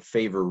philosophy that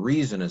favor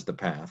reason as the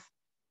path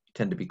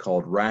tend to be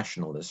called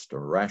rationalist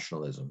or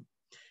rationalism.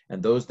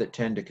 And those that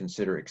tend to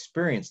consider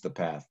experience the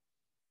path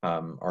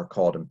are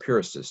called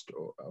empiricist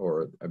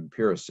or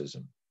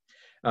empiricism.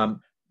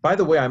 By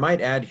the way, I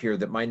might add here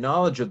that my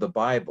knowledge of the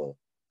Bible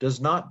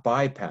does not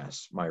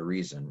bypass my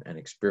reason and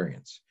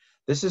experience.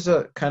 This is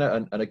a kind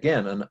of,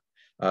 again,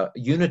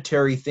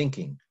 unitary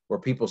thinking where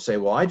people say,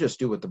 well, I just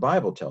do what the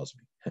Bible tells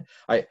me.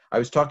 I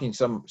was talking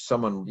to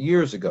someone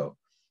years ago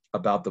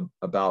about the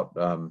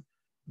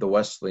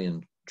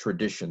Wesleyan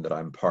tradition that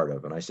I'm part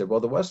of. And I said, well,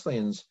 the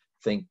Wesleyans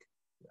think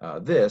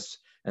this,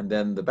 and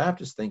then the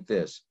Baptists think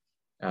this.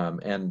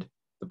 And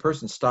the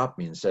person stopped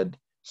me and said,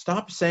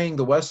 stop saying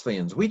the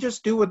Wesleyans. We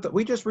just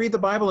read the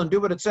Bible and do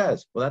what it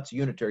says. Well, that's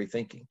unitary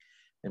thinking.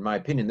 In my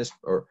opinion, this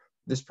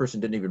this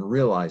person didn't even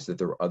realize that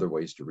there were other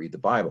ways to read the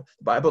Bible.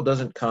 The Bible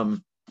doesn't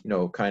come,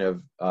 kind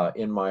of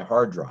in my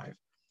hard drive.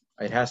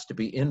 It has to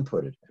be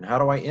inputted. And how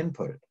do I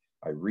input it?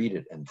 I read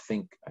it and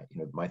think,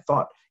 my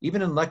thought.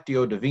 Even in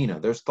Lectio Divina,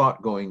 there's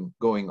thought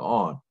going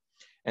on.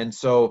 And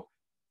so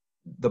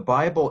the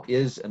Bible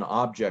is an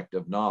object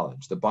of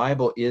knowledge. The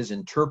Bible is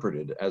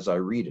interpreted as I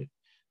read it.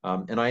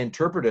 And I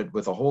interpret it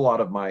with a whole lot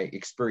of my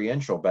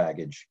experiential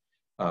baggage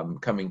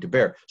coming to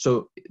bear.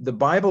 So the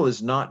Bible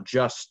is not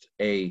just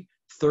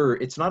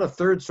it's not a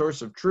third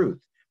source of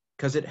truth,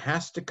 because it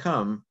has to be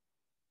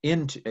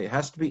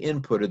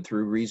inputted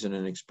through reason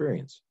and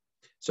experience.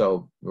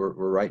 So we're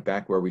right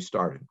back where we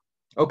started.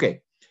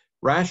 Okay,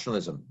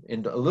 rationalism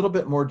in a little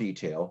bit more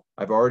detail.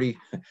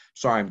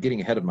 Sorry, I'm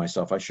getting ahead of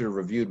myself. I should have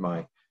reviewed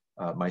my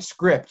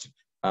script.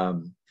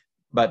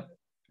 But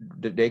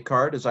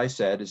Descartes, as I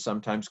said, is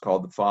sometimes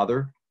called the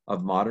father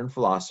of modern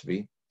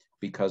philosophy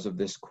because of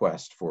this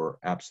quest for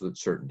absolute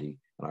certainty.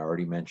 And I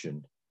already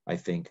mentioned, I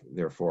think,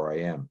 therefore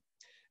I am.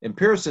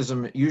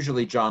 Empiricism,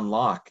 usually John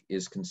Locke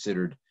is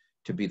considered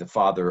to be the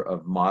father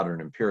of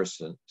modern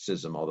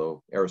empiricism,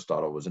 although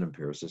Aristotle was an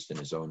empiricist in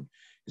his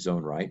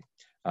own right.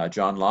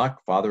 John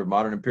Locke, father of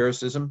modern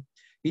empiricism,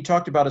 he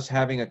talked about us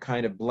having a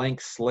kind of blank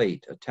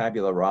slate, a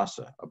tabula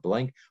rasa,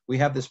 we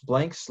have this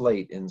blank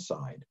slate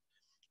inside.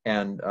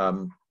 And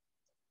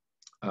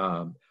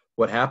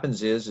what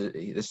happens is,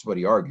 this is what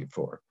he argued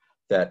for,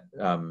 that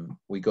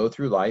we go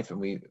through life and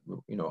we,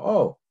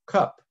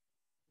 cup,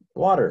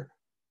 water,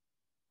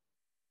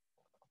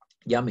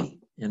 yummy.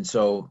 And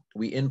so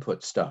we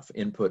input stuff,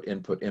 input.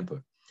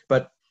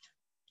 But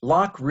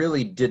Locke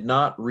really did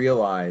not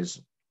realize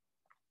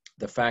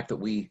the fact that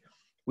we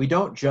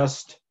don't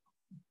just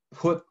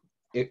put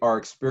our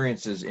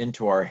experiences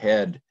into our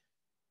head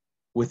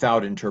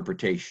without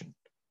interpretation.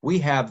 We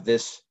have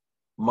this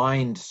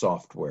mind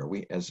software.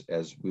 As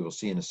we will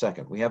see in a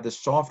second, we have this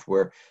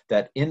software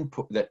that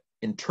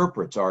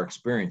interprets our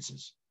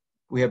experiences.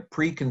 We have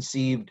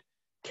preconceived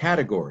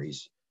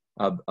categories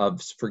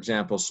of, for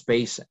example,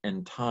 space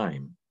and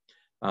time,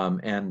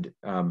 and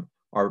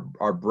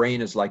our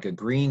brain is like a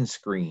green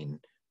screen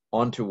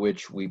onto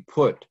which we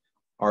put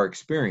our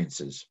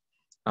experiences.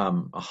 A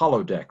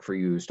holodeck for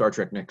you Star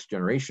Trek Next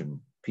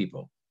Generation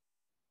people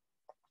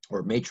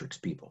or Matrix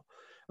people.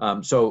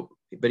 But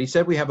he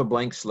said we have a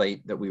blank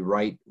slate that we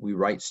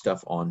write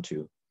stuff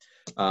onto.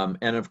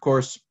 And of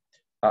course,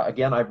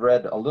 again, I've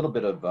read a little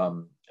bit of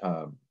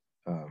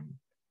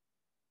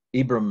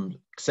Ibram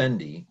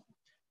Kendi,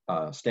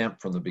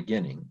 Stamped from the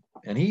Beginning,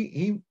 and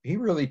he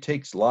really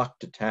takes Locke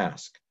to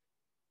task.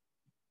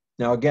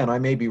 Now, again, I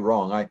may be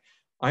wrong.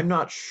 I'm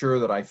not sure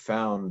that I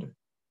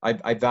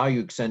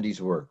value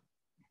Kendi's work,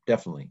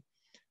 definitely,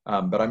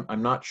 but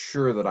I'm not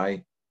sure that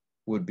I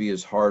would be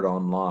as hard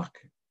on Locke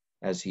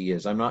as he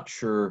is. I'm not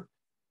sure,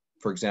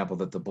 for example,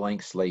 that the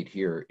blank slate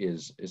here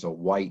is a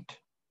white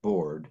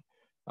board.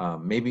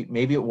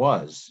 Maybe it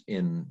was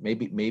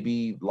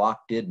maybe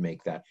Locke did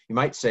make that. You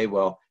might say,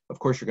 well, of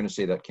course you're going to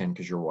say that, Ken,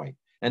 because you're white,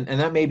 and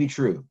that may be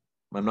true.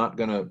 I'm not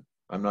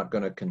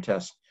gonna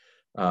contest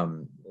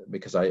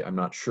because I'm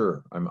not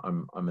sure.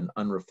 I'm an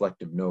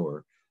unreflective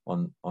knower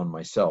on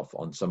myself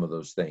on some of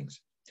those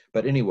things.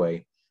 But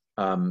anyway,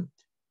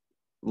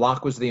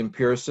 Locke was the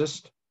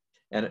empiricist,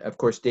 and of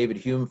course David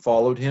Hume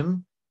followed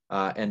him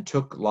and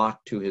took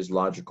Locke to his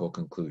logical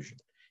conclusion.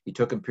 He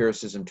took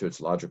empiricism to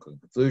its logical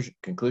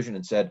conclusion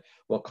and said,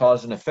 well,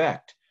 cause and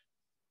effect.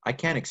 I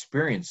can't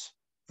experience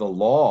the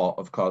law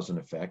of cause and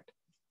effect.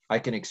 I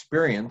can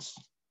experience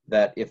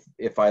that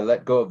if I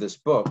let go of this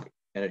book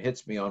and it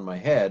hits me on my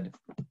head,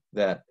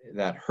 that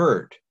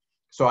hurt.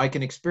 So I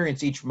can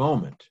experience each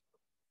moment.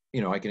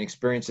 I can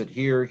experience it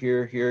here.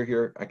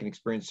 I can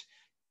experience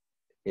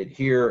it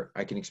here.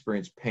 I can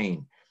experience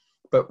pain.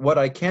 But what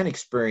I can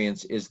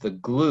experience is the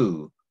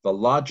glue, the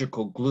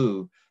logical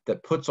glue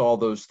that puts all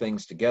those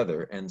things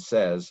together and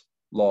says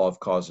law of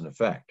cause and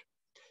effect.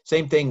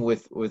 Same thing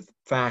with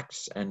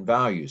facts and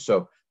values.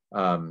 So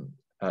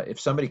if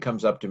somebody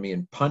comes up to me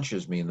and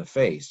punches me in the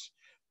face,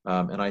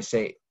 and I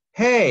say,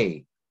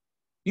 hey,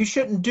 you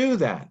shouldn't do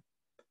that,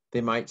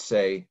 they might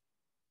say,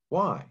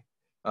 why?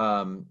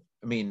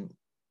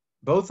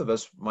 Both of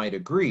us might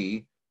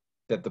agree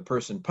that the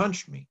person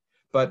punched me,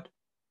 but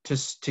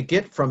to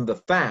get from the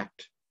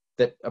fact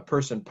that a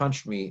person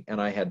punched me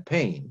and I had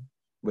pain,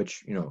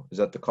 which, is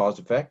that the cause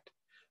effect,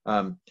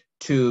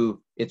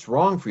 to it's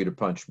wrong for you to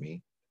punch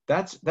me,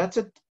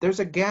 there's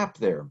a gap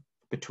there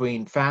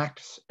between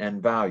facts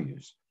and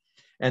values.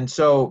 And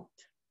so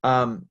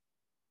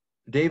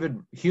David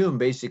Hume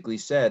basically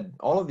said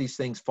all of these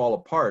things fall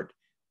apart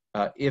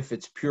if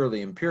it's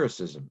purely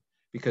empiricism,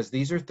 because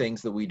these are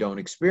things that we don't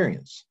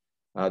experience.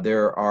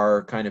 There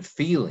are kind of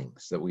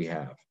feelings that we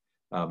have.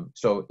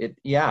 So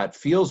it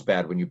feels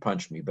bad when you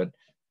punch me, but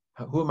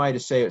who am I to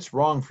say it's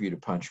wrong for you to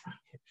punch me?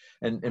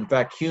 And in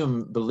fact,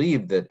 Hume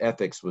believed that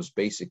ethics was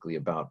basically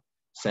about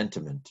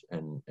sentiment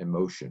and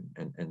emotion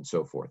and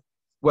so forth.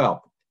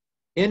 Well,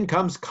 in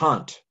comes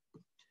Kant.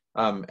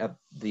 In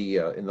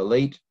the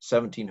late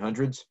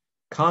 1700s,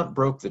 Kant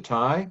broke the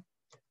tie.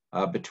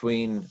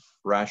 between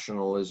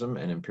rationalism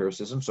and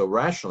empiricism. So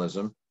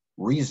rationalism,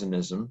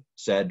 reasonism,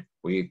 said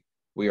we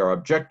are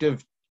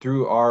objective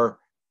through our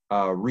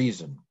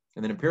reason.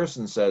 And then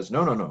empiricism says,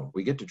 no, no, no,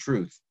 we get to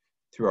truth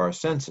through our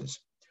senses.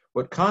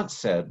 What Kant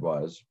said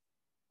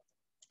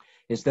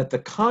is that the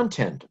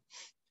content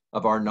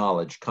of our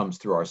knowledge comes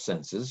through our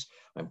senses.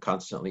 I'm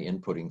constantly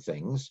inputting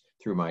things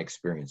through my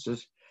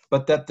experiences,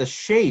 but that the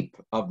shape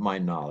of my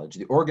knowledge,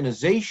 the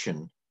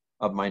organization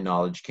of my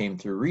knowledge came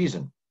through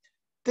reason.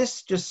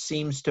 This just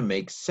seems to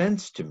make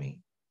sense to me.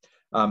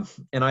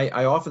 And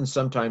I often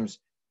sometimes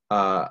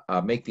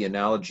make the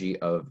analogy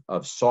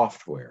of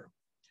software.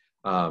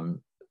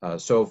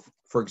 So,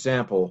 for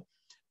example,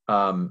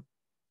 I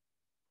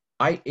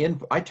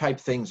type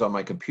things on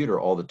my computer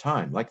all the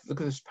time. Like,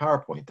 look at this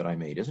PowerPoint that I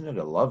made. Isn't it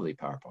a lovely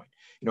PowerPoint?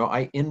 You know,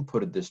 I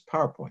inputted this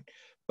PowerPoint.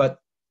 But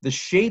the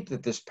shape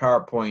that this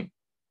PowerPoint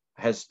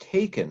has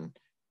taken,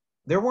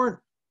 there weren't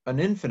an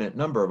infinite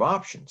number of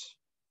options.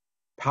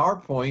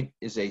 PowerPoint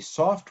is a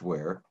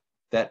software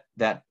that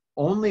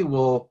only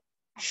will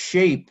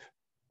shape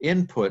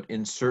input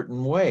in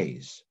certain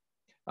ways.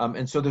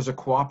 And so there's a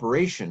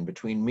cooperation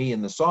between me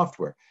and the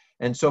software.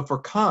 And so for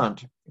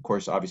Kant, of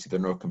course, obviously there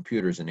are no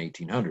computers in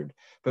 1800,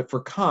 but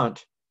for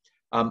Kant,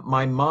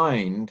 my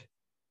mind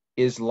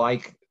is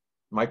like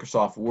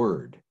Microsoft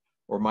Word,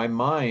 or my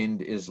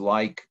mind is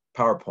like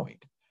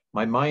PowerPoint.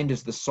 My mind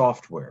is the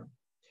software.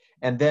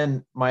 And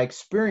then my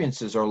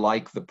experiences are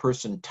like the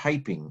person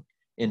typing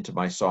into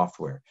my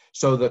software.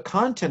 So the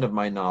content of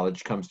my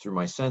knowledge comes through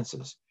my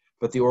senses,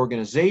 but the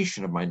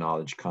organization of my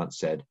knowledge, Kant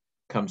said,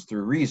 comes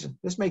through reason.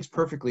 This makes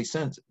perfectly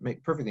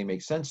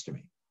makes sense to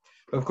me.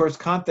 But of course,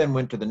 Kant then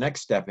went to the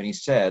next step and he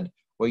said,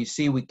 well, you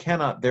see, we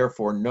cannot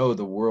therefore know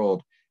the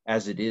world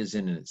as it is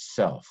in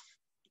itself.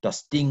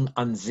 Das Ding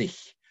an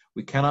sich.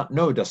 We cannot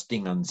know das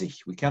Ding an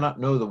sich. We cannot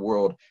know the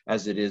world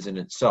as it is in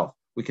itself.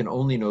 We can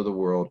only know the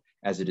world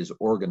as it is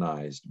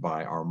organized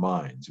by our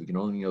minds. We can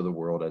only know the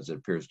world as it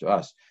appears to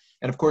us.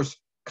 And of course,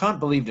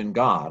 Kant believed in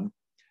God.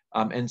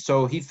 And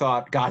so he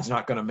thought, God's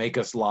not going to make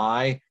us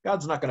lie.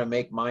 God's not going to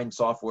make mind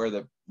software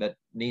that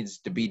needs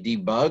to be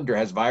debugged or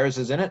has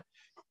viruses in it.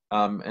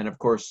 And of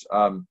course,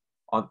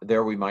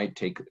 there we might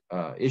take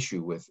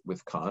issue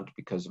with Kant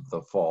because of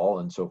the fall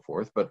and so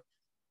forth. But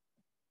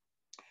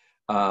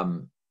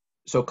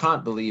so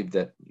Kant believed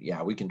that,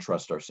 yeah, we can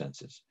trust our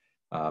senses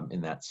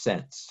in that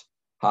sense.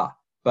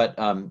 But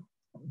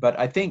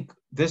I think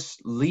this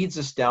leads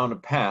us down a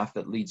path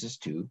that leads us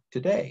to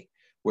today,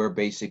 where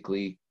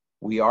basically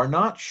we are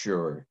not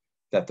sure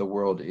that the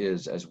world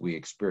is as we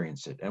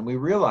experience it. And we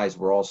realize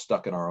we're all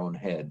stuck in our own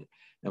head.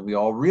 And we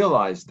all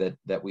realize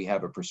that we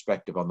have a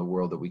perspective on the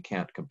world that we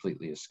can't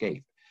completely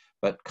escape.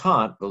 But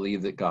Kant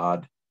believed that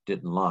God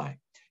didn't lie.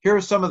 Here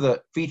are some of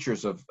the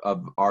features of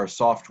our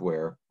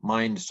software,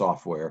 mind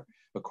software,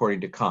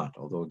 according to Kant,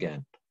 although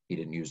again, he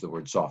didn't use the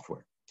word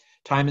software.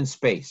 Time and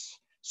space.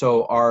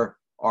 So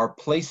our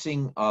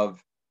placing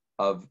of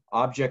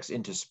objects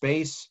into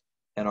space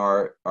and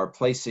our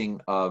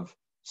placing of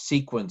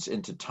sequence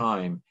into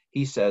time,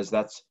 he says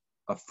that's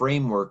a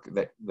framework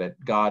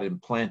that God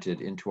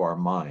implanted into our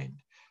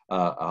mind.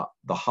 The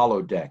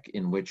holodeck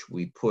in which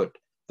we put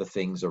the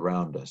things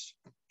around us.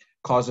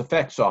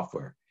 Cause-effect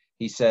software.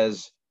 He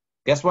says,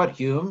 guess what,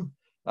 Hume?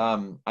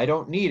 I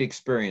don't need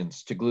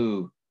experience to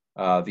glue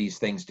these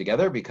things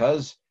together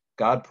because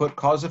God put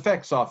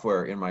cause-effect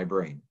software in my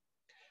brain.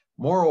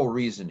 Moral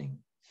reasoning.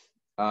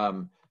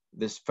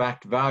 This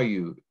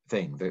fact-value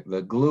thing,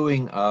 the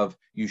gluing of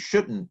you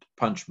shouldn't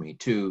punch me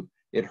to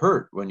it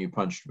hurt when you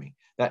punched me.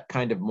 That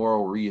kind of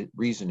moral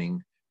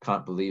reasoning,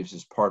 Kant believes,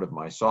 is part of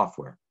my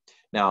software.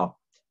 Now,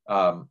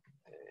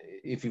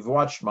 if you've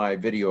watched my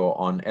video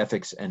on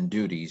ethics and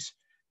duties,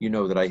 you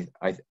know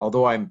that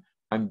although I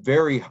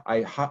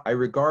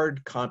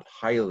regard Kant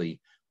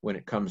highly when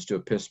it comes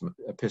to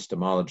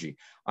epistemology.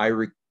 I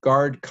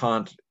regard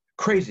Kant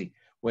crazy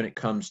when it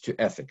comes to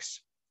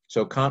ethics.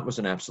 So Kant was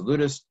an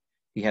absolutist.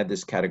 He had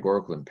this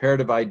categorical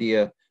imperative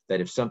idea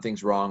that if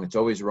something's wrong, it's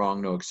always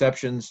wrong, no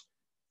exceptions.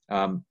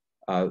 On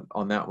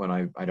that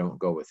one, I don't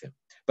go with him.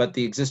 But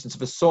the existence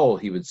of a soul,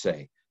 he would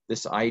say,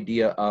 this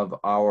idea of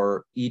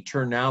our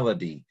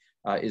eternality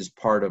is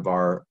part of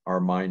our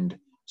mind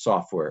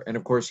software. And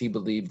of course, he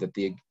believed that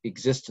the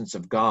existence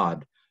of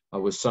God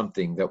was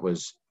something that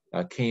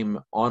came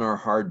on our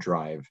hard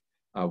drive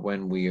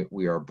when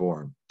we are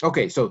born.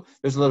 Okay, so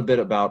there's a little bit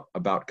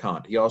about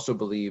Kant. He also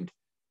believed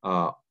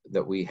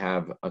that we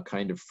have a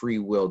kind of free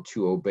will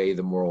to obey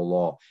the moral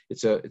law.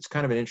 It's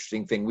kind of an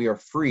interesting thing. We are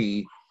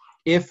free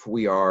if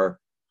we are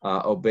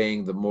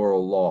obeying the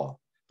moral law,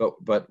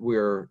 but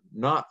we're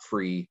not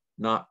free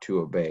not to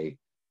obey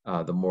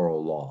the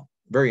moral law.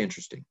 Very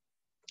interesting.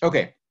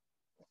 Okay,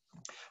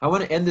 I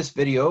want to end this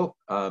video.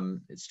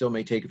 It still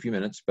may take a few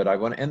minutes, but I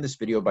want to end this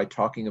video by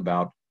talking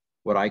about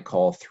what I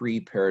call 3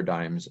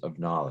 paradigms of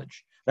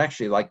knowledge. I'd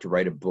actually like to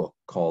write a book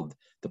called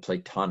The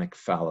Platonic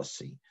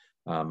Fallacy.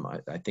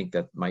 I think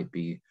that might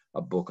be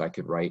a book I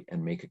could write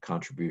and make a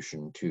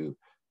contribution to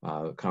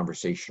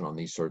conversation on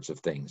these sorts of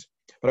things.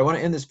 But I want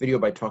to end this video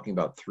by talking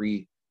about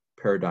 3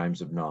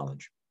 paradigms of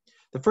knowledge.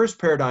 The first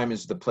paradigm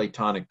is the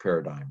Platonic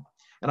paradigm,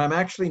 and I'm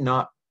actually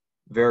not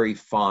very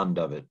fond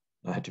of it,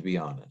 to be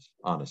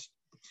honest.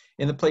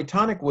 In the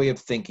Platonic way of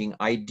thinking,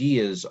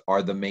 ideas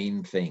are the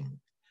main thing.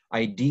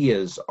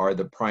 Ideas are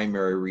the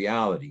primary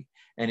reality.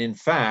 And in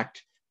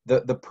fact,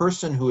 the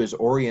person who is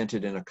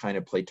oriented in a kind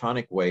of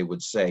Platonic way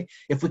would say,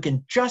 if we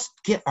can just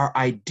get our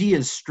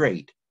ideas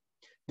straight,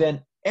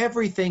 then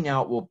everything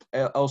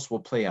else will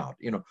play out.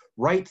 You know,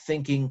 right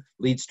thinking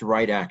leads to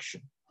right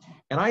action.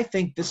 And I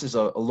think this is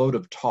a load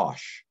of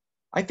tosh.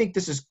 I think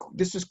this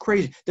is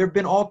crazy. There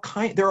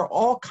are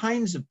all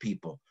kinds of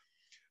people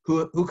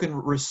who can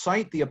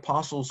recite the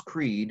Apostles'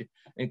 Creed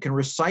and can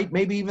recite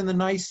maybe even the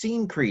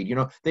Nicene Creed. You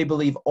know, they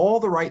believe all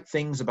the right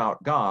things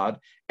about God,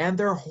 and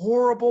they're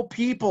horrible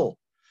people.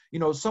 You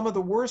know, some of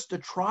the worst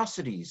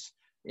atrocities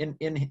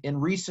in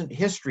recent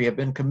history have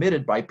been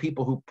committed by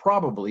people who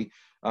probably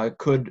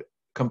could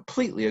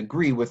completely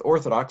agree with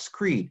Orthodox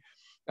Creed.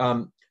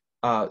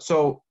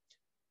 So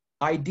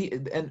I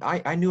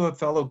knew a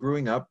fellow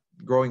growing up,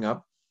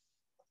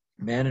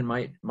 man in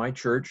my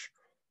church.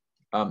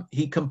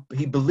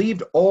 He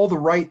believed all the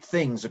right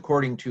things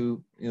according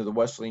to the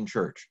Wesleyan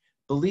Church,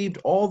 believed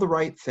all the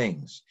right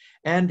things,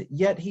 and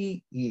yet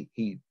he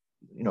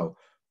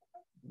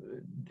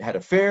had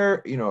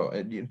affair.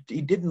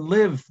 He didn't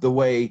live the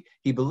way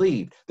he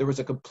believed. There was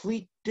a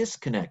complete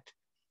disconnect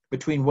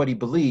between what he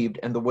believed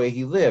and the way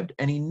he lived,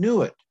 and he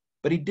knew it,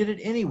 but he did it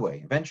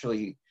anyway. Eventually,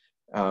 he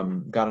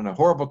got in a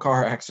horrible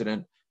car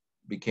accident,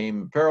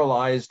 became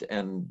paralyzed,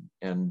 and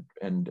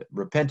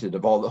repented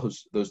of all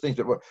those things.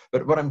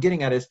 But what I'm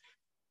getting at is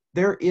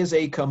there is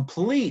a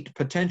complete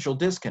potential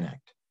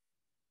disconnect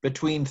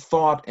between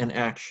thought and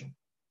action.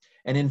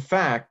 And in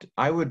fact,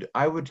 I would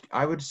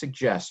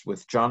suggest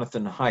with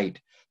Jonathan Haidt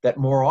that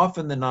more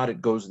often than not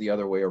it goes the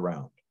other way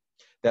around.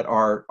 That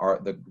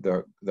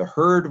the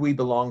herd we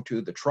belong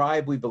to, the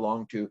tribe we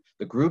belong to,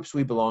 the groups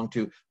we belong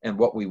to, and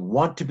what we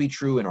want to be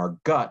true in our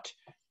gut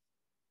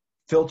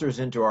filters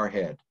into our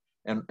head.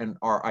 And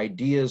our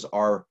ideas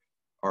are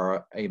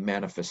a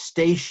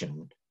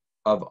manifestation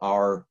of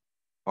our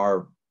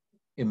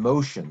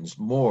emotions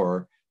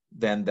more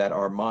than that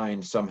our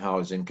mind somehow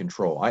is in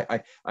control.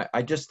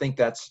 I just think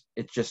it's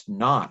just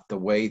not the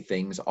way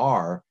things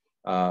are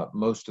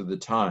most of the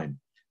time.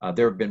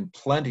 There have been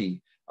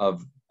plenty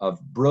of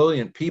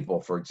brilliant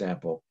people, for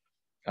example,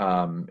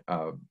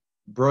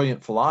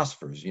 brilliant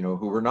philosophers, who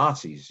were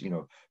Nazis,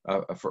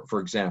 for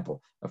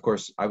example. Of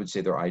course, I would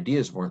say their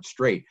ideas weren't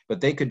straight,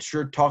 but they could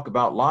sure talk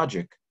about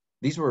logic.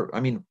 These were,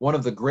 one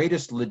of the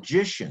greatest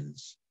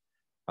logicians,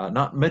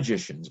 not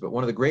magicians, but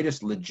one of the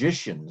greatest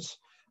logicians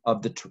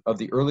of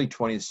the early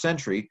 20th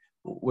century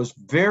was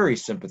very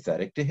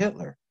sympathetic to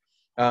Hitler.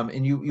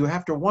 And you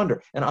have to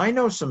wonder, and I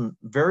know some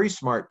very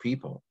smart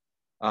people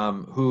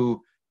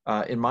who,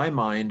 in my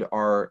mind,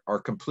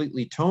 are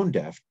completely tone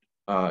deaf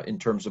in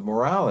terms of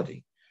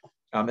morality.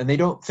 And they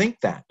don't think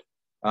that.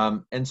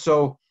 And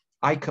so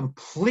I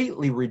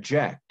completely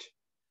reject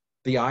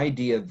the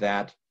idea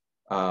that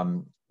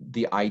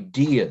the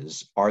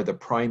ideas are the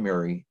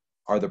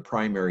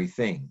primary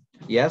thing.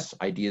 Yes,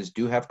 ideas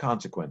do have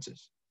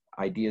consequences.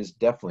 Ideas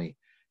definitely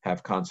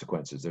have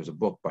consequences. There's a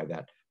book by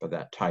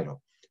that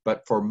title.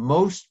 But for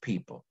most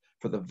people,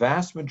 for the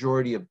vast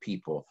majority of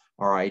people,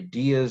 our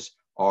ideas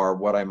are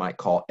what I might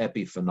call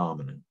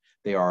epiphenomenon.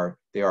 They are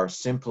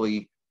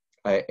simply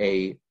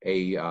a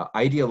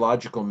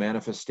ideological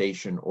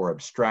manifestation or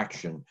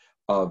abstraction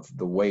of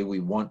the way we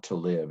want to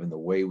live and the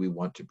way we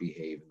want to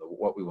behave and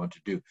what we want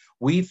to do.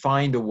 We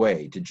find a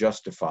way to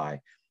justify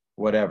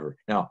whatever.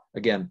 Now,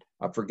 again,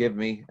 forgive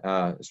me,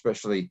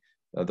 especially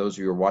those of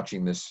you who are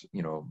watching this,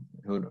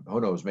 who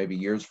knows, maybe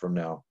years from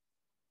now.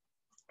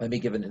 Let me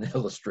give an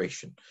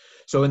illustration.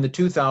 So in the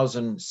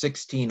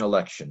 2016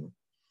 election,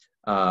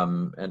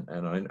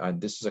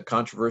 and this is a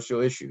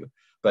controversial issue,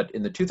 but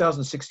in the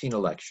 2016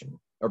 election,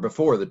 or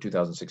before the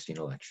 2016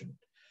 election,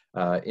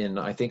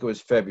 I think it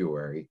was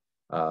February,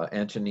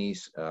 Anthony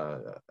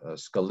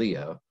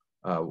Scalia,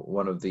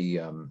 one of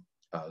the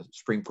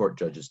Supreme Court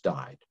judges,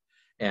 died.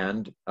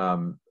 And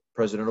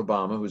President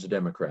Obama, who was a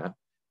Democrat,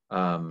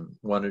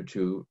 wanted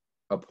to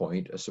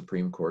appoint a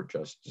Supreme Court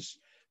justice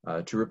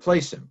to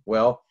replace him.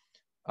 Well,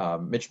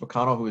 Mitch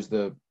McConnell, who was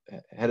the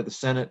head of the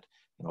Senate,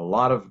 and a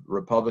lot of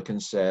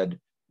Republicans said,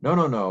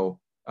 no,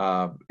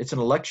 it's an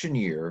election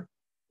year.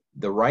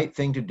 The right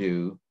thing to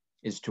do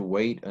is to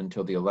wait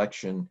until the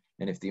election.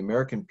 And if the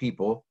American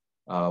people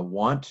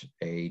want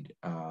a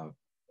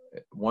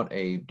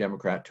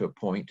Democrat to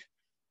appoint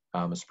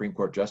a Supreme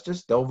Court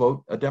justice, they'll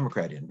vote a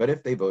Democrat in. But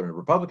if they vote a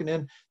Republican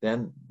in,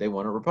 then they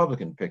want a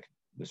Republican pick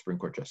the Supreme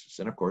Court justice.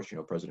 And of course,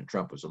 President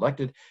Trump was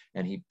elected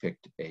and he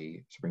picked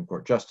a Supreme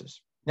Court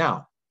justice.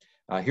 Now,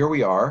 here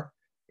we are.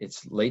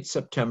 It's late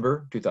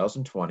September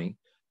 2020.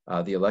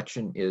 The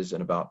election is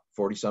in about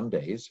 40 some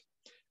days,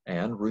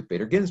 and Ruth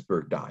Bader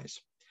Ginsburg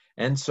dies.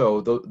 And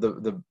so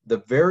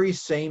the very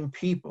same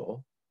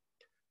people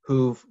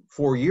who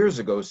 4 years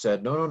ago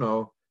said, no,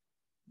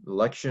 the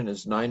election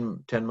is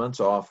 9-10 months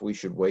off, we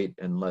should wait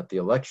and let the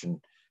election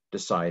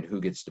decide who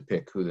gets to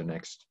pick who the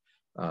next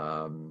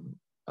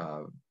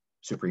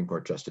Supreme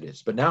Court justice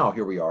is. But now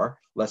here we are,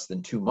 less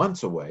than 2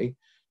 months away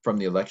from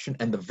the election,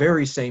 and the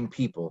very same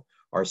people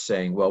are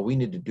saying, well, we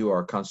need to do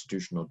our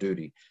constitutional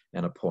duty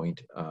and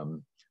appoint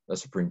a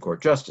Supreme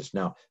Court justice.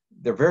 Now,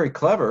 they're very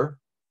clever,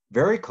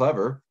 very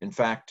clever. In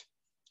fact,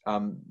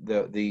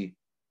 the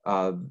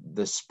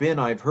spin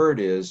I've heard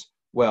is,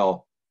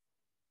 well,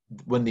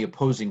 when the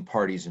opposing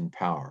party's in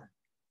power.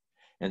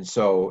 And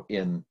so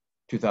in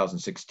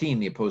 2016,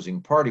 the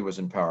opposing party was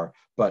in power,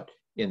 but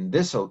in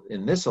this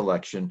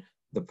election,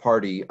 the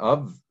party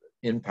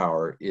in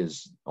power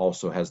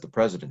also has the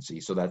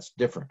presidency, so that's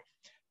different.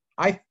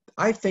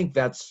 I think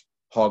that's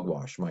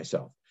hogwash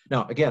myself.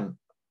 Now, again,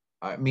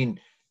 I mean,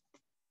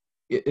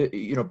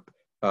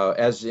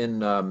 as in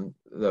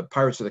the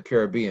Pirates of the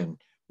Caribbean,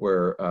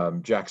 where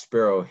Jack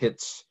Sparrow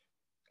hits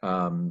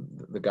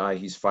the guy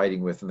he's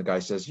fighting with, and the guy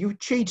says, "You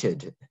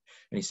cheated," and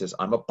he says,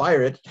 "I'm a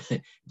pirate,"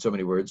 in so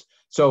many words.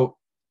 So,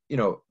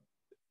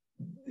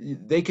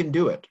 they can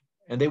do it,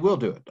 and they will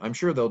do it. I'm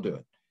sure they'll do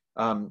it,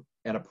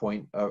 and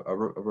appoint a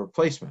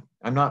replacement.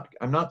 I'm not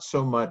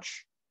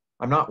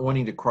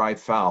wanting to cry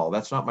foul.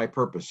 That's not my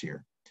purpose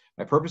here.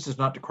 My purpose is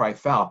not to cry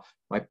foul.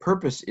 My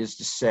purpose is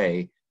to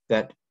say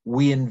that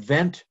we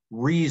invent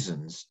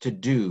reasons to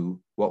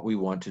do what we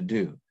want to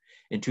do.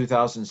 In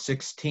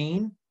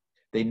 2016,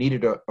 they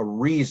needed a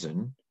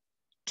reason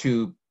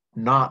to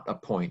not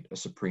appoint a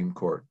Supreme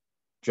Court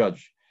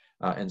judge.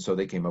 And so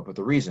they came up with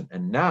a reason.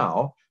 And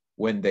now,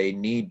 when they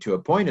need to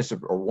appoint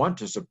want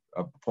to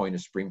appoint a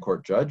Supreme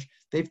Court judge,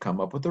 they've come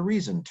up with a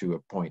reason to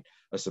appoint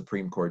a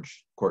Supreme Court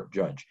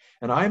judge.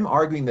 And I'm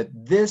arguing that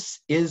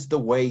this is the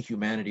way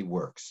humanity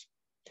works.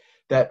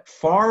 That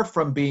far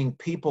from being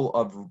people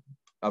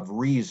of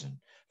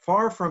reason,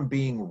 far from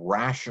being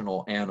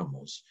rational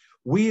animals,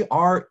 we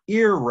are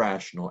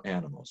irrational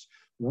animals.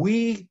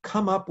 We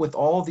come up with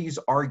all these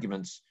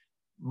arguments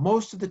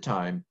most of the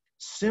time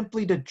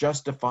simply to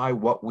justify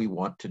what we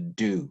want to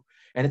do.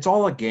 And it's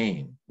all a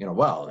game.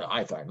 Well,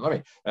 I thought,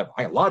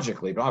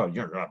 logically,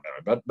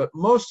 but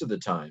most of the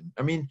time,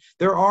 I mean,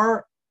 there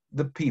are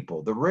the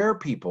rare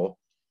people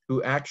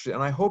who actually,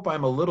 and I hope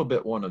I'm a little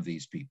bit one of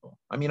these people.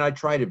 I mean, I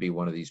try to be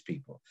one of these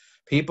people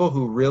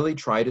who really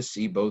try to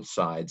see both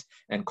sides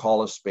and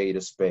call a spade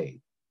a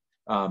spade.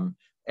 And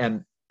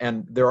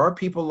there are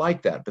people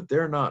like that, but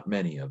there are not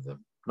many of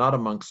them, not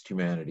amongst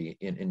humanity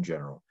in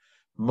general.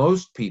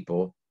 Most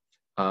people,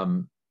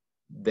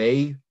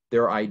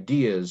 their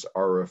ideas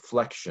are a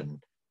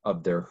reflection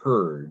of their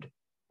herd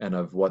and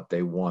of what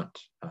they want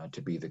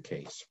to be the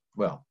case.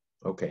 Well,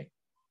 okay.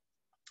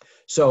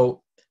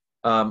 So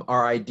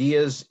our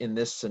ideas in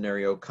this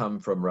scenario come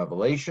from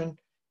revelation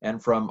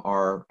and from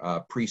our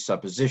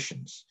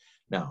presuppositions.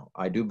 Now,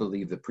 I do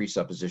believe that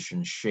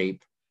presuppositions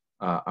shape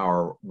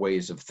our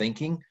ways of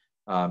thinking,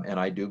 and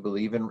I do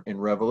believe in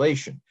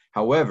revelation.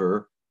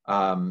 However,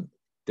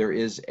 there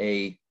is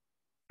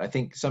I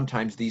think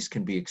sometimes these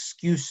can be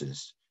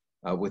excuses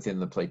within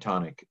the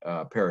Platonic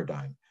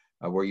paradigm,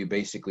 where you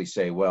basically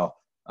say, well,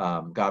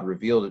 God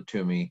revealed it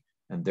to me,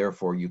 and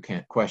therefore you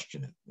can't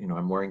question it.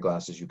 I'm wearing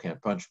glasses, you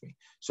can't punch me.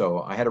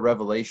 So I had a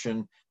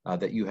revelation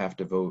that you have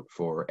to vote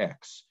for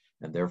X,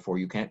 and therefore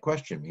you can't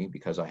question me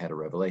because I had a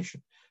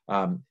revelation.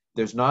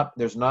 There's not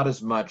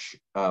as much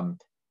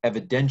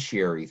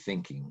evidentiary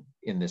thinking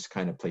in this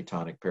kind of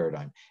Platonic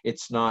paradigm.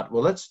 It's not,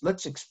 well,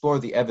 let's explore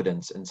the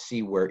evidence and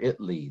see where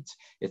it leads.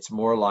 It's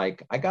more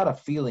like, I got a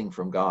feeling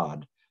from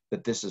God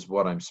that this is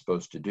what I'm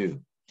supposed to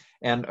do.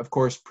 And of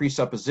course,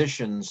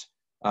 presuppositions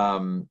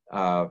can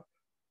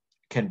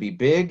be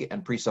big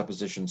and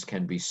presuppositions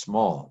can be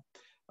small.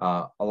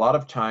 A lot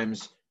of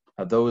times,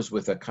 those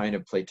with a kind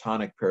of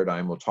Platonic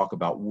paradigm will talk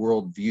about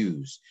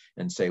worldviews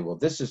and say, well,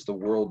 this is the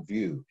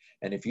worldview.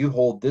 And if you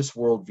hold this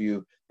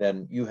worldview,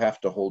 then you have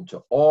to hold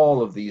to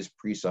all of these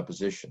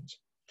presuppositions.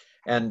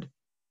 And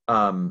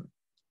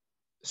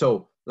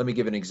so let me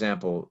give an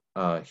example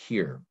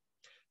here.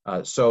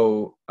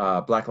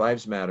 Black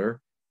Lives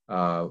Matter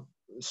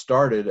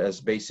started as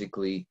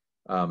basically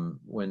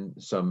when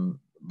some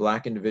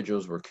Black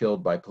individuals were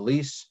killed by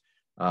police,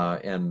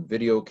 and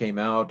video came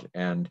out,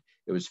 and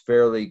it was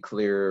fairly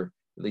clear,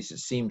 at least it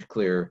seemed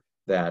clear,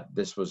 that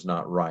this was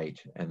not right,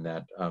 and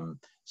that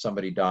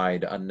somebody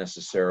died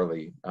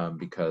unnecessarily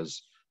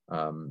because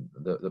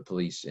the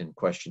police in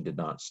question did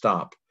not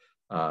stop,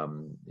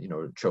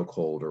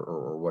 chokehold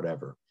or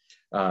whatever.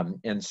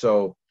 And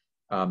so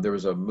there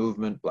was a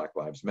movement, Black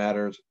Lives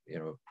Matter, a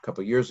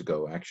couple of years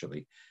ago,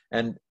 actually.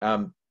 And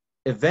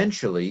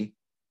eventually,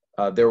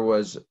 there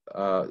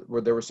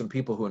were some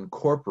people who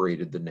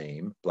incorporated the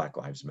name Black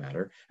Lives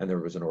Matter, and there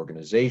was an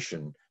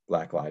organization,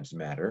 Black Lives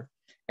Matter.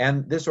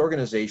 And this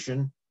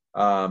organization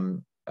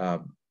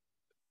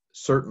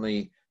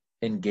certainly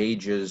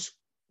engages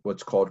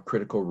what's called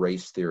critical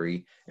race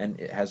theory, and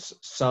it has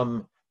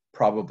some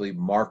probably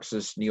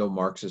Marxist,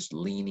 neo-Marxist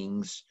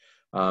leanings.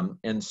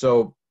 And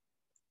so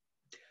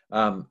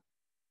in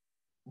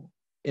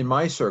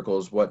my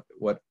circles, what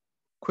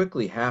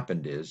quickly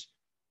happened is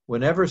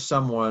whenever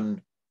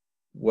someone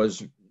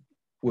was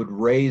would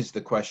raise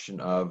the question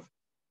of,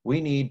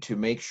 we need to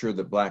make sure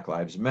that Black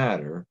Lives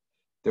Matter,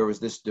 there was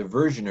this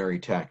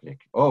diversionary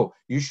tactic. Oh,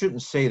 you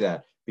shouldn't say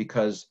that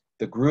because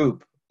the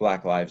group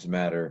Black Lives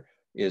Matter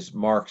is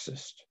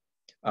Marxist,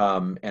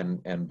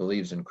 and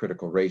believes in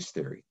critical race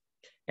theory.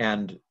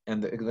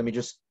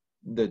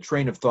 The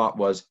train of thought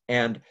was,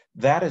 and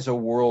that is a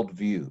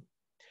worldview.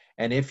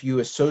 And if you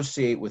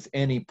associate with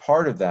any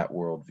part of that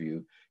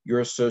worldview,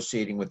 you're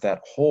associating with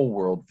that whole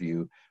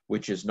worldview,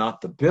 which is not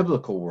the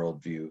biblical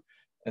worldview,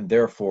 and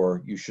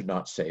therefore you should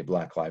not say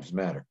Black Lives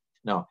Matter.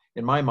 Now,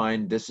 in my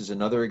mind, this is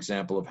another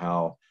example of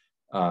how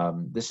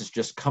this is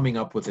just coming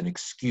up with an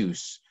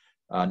excuse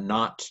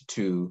not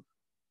to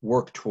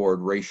work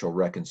toward racial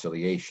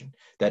reconciliation.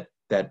 That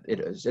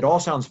it all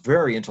sounds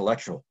very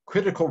intellectual.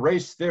 Critical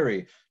race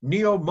theory,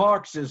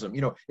 neo-Marxism,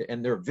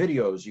 and there are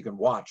videos you can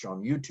watch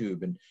on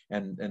YouTube,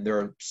 and there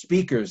are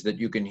speakers that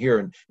you can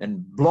hear,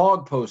 and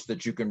blog posts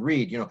that you can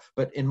read,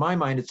 but in my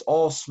mind, it's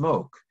all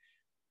smoke.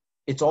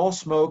 It's all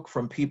smoke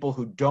from people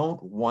who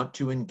don't want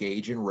to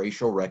engage in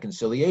racial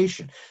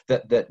reconciliation.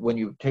 That when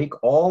you take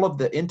all of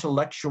the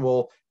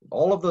intellectual,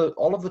 all of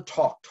the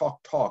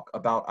talk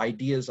about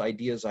ideas,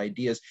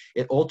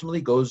 it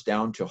ultimately goes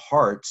down to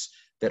hearts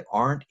that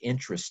aren't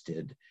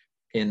interested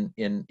in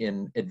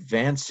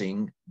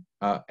advancing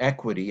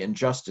equity and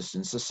justice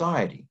in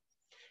society.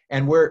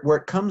 And where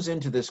it comes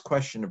into this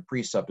question of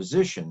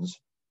presuppositions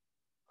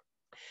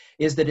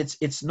is that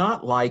it's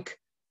not like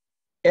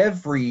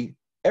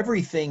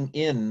everything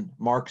in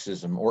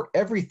Marxism or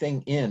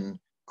everything in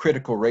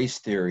critical race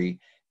theory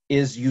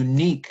is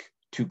unique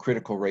to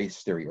critical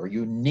race theory or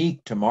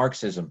unique to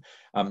Marxism.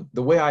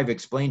 The way I've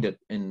explained it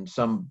in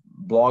some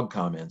blog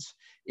comments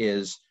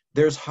is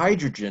there's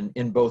hydrogen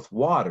in both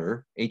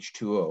water,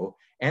 H2O,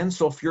 and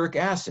sulfuric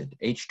acid,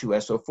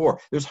 H2SO4.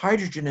 There's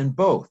hydrogen in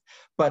both,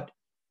 but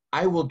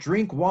I will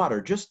drink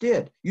water, just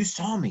did. You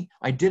saw me.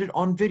 I did it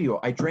on video.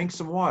 I drank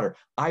some water.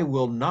 I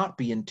will not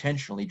be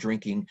intentionally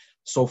drinking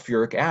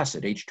sulfuric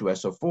acid,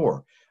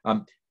 H2SO4.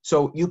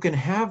 So you can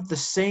have the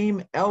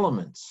same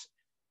elements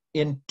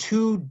in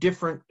two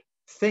different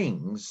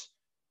things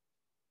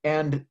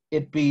and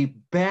it be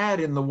bad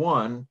in the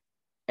one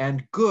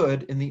and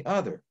good in the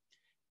other.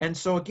 And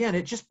so again,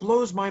 it just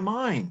blows my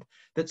mind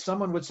that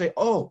someone would say,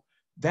 oh,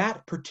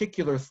 that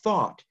particular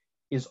thought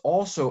is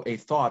also a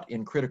thought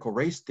in critical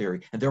race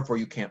theory, and therefore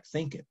you can't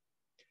think it.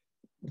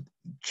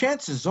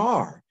 Chances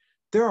are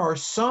there are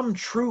some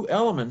true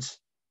elements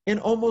in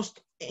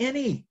almost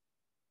any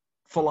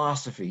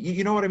philosophy.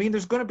 You know what I mean?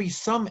 There's going to be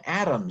some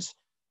atoms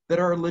that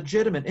are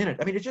legitimate in it.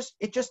 I mean,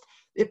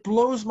 it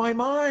blows my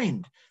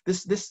mind,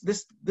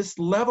 this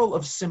level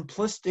of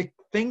simplistic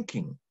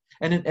thinking.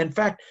 And in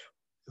fact,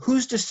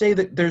 who's to say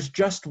that there's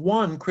just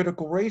one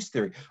critical race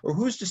theory, or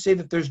who's to say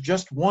that there's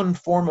just one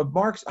form of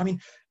Marx? I mean,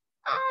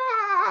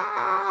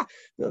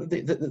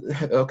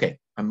 okay,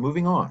 I'm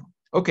moving on.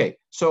 Okay,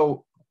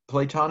 so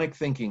Platonic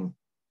thinking.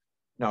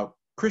 Now,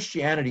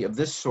 Christianity of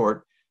this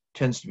sort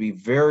tends to be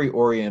very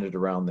oriented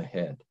around the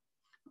head.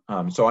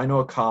 So I know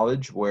a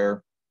college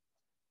where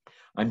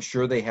I'm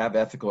sure they have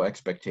ethical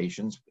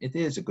expectations. It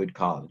is a good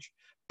college,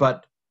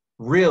 but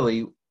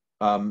really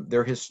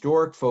their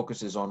historic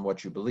focus is on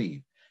what you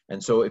believe.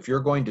 And so if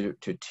you're going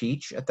to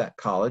teach at that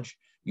college,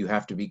 you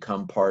have to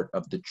become part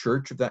of the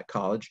church of that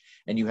college,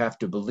 and you have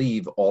to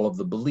believe all of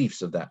the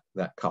beliefs of that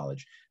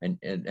college. And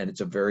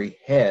it's a very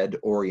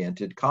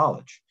head-oriented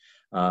college,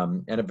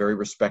 and a very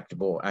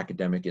respectable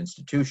academic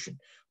institution.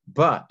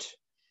 But,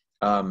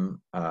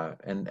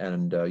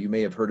 you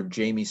may have heard of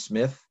Jamie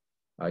Smith,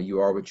 You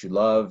Are What You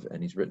Love,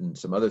 and he's written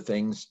some other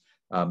things,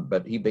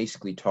 but he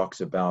basically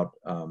talks about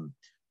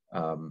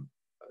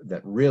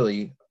that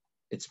really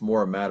it's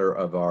more a matter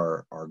of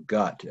our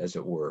gut, as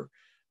it were,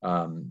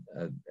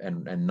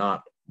 and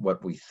not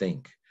what we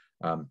think.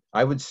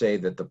 I would say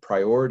that the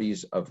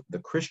priorities of the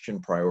Christian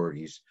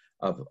priorities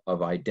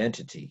of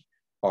identity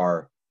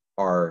are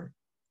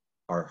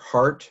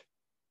heart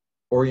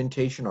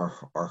orientation,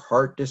 our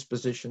heart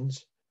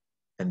dispositions,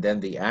 and then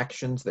the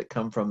actions that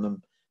come from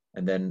them.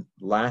 And then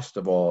last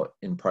of all,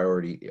 in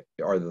priority,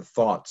 are the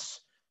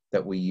thoughts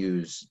that we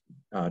use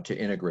to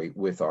integrate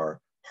with our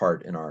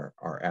heart and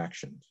our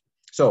actions.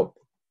 So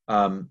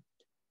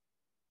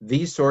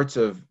these sorts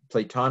of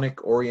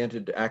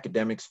Platonic-oriented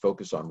academics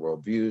focus on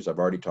worldviews. I've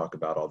already talked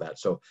about all that.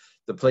 So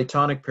the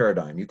Platonic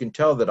paradigm, you can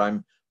tell that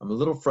I'm a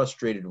little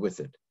frustrated with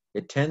it.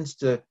 It tends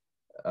to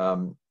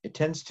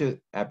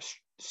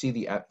see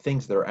the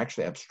things that are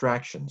actually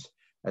abstractions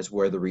as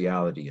where the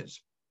reality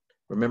is.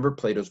 Remember,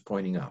 Plato's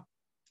pointing up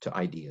to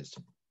ideas.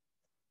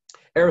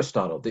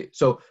 Aristotle.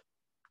 So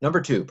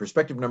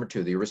perspective number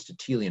two, the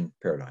Aristotelian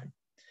paradigm.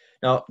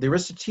 Now, the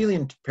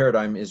Aristotelian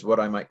paradigm is what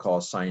I might call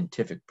a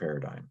scientific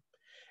paradigm.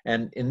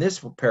 And in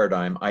this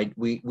paradigm,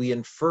 we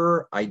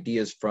infer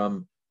ideas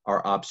from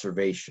our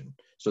observation.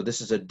 So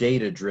this is a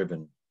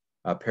data-driven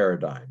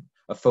paradigm,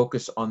 a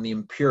focus on the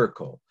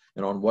empirical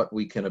and on what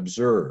we can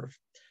observe.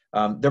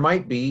 There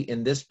might be,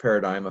 in this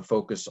paradigm, a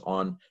focus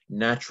on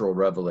natural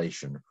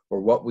revelation,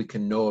 or what we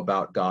can know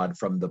about God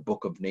from the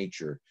book of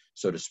nature,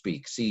 so to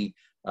speak. See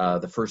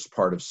the first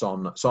part of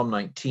Psalm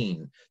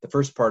 19. The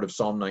first part of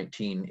Psalm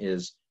 19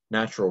 is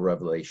natural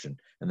revelation,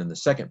 and then the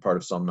second part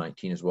of Psalm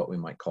 19 is what we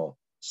might call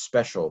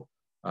special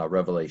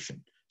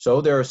revelation. So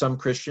there are some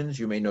Christians,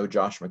 you may know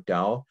Josh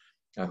McDowell,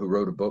 who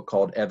wrote a book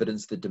called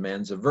Evidence That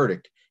Demands a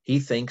Verdict. He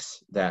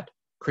thinks that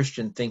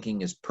Christian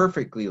thinking is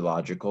perfectly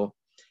logical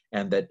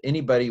and that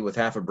anybody with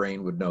half a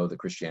brain would know that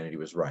Christianity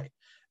was right.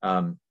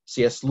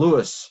 C.S.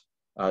 Lewis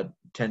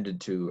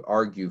tended to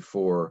argue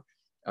for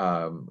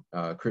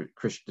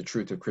the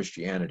truth of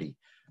Christianity.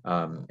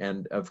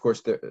 And of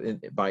course,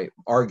 by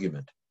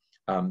argument,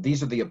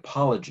 these are the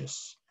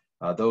apologists,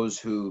 those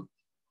who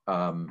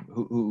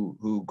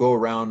go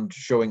around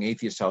showing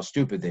atheists how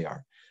stupid they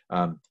are.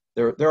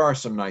 There are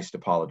some nice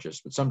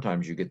apologists, but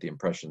sometimes you get the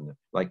impression that,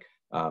 like,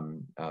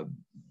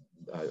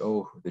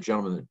 the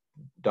gentleman that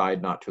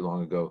died not too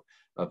long ago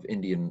of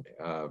Indian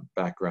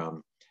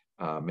background,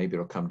 maybe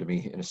it'll come to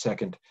me in a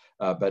second,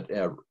 but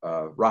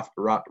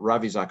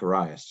Ravi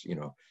Zacharias,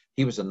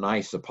 he was a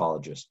nice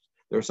apologist.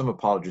 There are some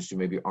apologists who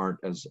maybe aren't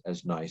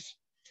as nice.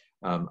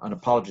 An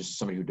apologist is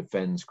somebody who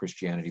defends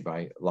Christianity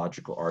by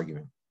logical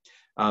argument.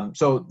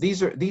 So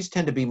these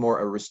tend to be more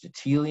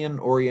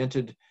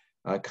Aristotelian-oriented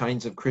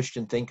kinds of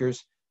Christian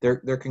thinkers.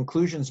 Their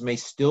conclusions may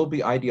still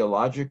be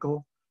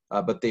ideological,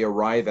 but they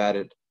arrive at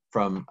it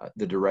from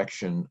the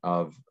direction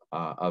of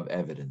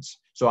evidence.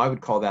 So I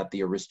would call that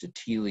the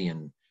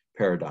Aristotelian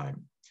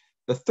paradigm.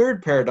 The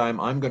third paradigm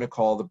I'm going to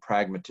call the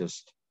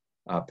pragmatist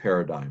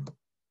paradigm.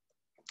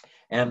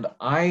 And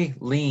I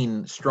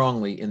lean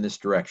strongly in this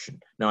direction.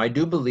 Now, I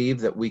do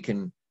believe that we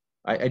can,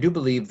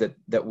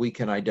 that we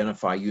can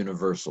identify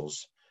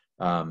universals.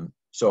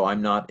 So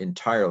I'm not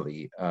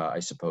entirely, I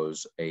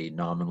suppose, a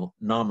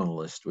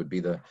nominalist would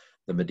be the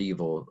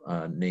medieval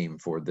name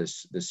for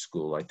this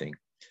school, I think.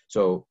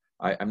 So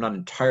I'm not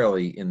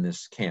entirely in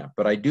this camp,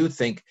 but I do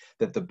think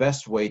that the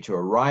best way to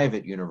arrive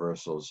at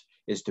universals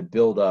is to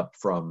build up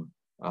from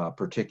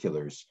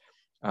particulars.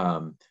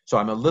 So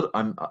I'm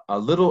a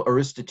little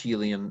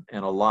Aristotelian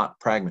and a lot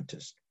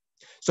pragmatist.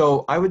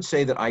 So I would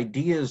say that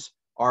ideas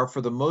are,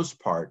 for the most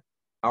part,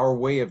 our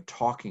way of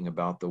talking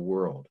about the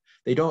world.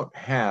 They don't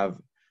have,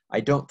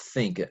 I don't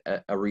think,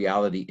 a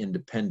reality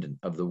independent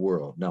of the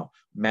world. Now,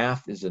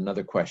 math is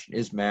another question.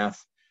 Is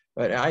math,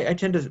 but I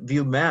tend to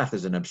view math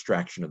as an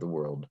abstraction of the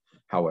world,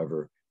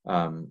 however,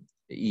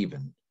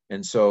 even.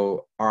 And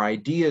so our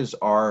ideas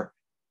are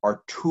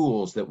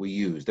tools that we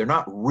use. They're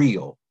not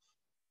real.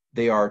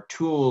 They are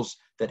tools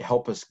that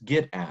help us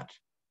get at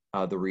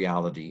the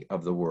reality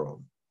of the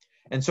world.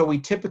 And so we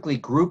typically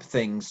group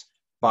things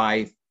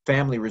by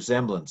family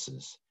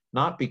resemblances,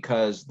 not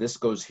because this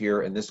goes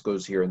here and this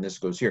goes here and this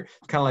goes here.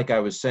 It's kind of like I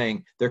was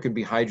saying, there can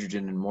be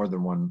hydrogen in more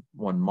than one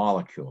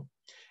molecule.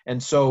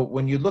 And so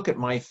when you look at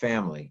my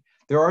family,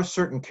 there are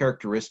certain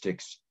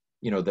characteristics,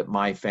 that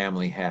my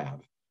family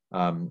have.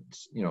 Some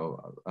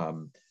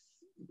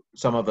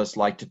of us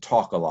like to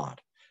talk a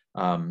lot.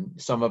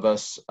 Some of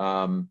us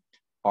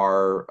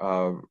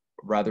are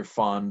rather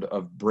fond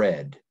of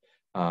bread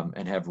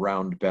and have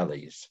round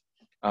bellies.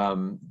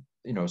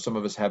 Some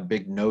of us have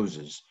big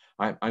noses.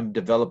 I'm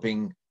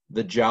developing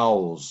the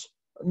jowls.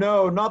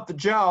 No, not the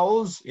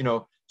jowls.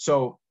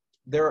 So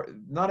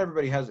not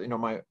everybody has.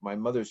 My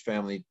mother's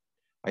family,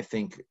 I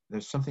think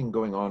there's something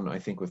going on, I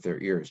think, with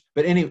their ears.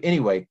 But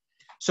anyway,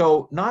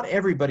 so not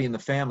everybody in the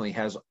family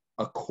has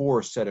a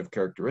core set of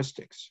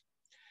characteristics.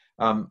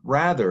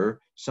 Rather,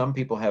 some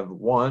people have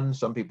one,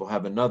 some people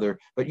have another,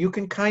 but you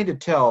can kind of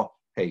tell,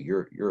 hey,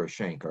 you're a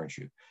shank, aren't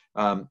you?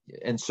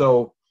 And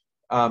so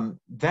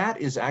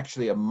that is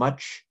actually a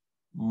much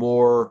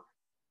more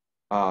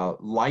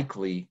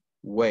likely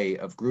way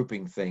of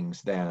grouping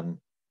things than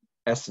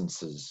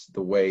essences,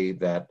 the way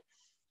that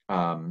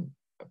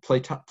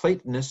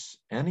Platonists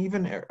and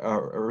even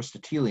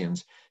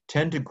Aristotelians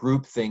tend to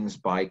group things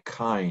by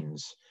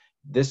kinds.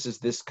 This is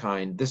this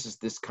kind, this is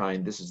this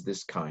kind, this is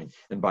this kind,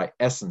 and by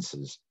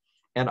essences.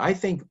 And I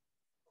think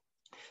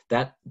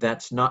that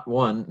that's not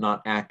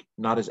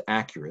as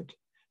accurate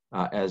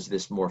as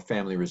this more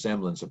family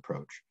resemblance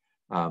approach.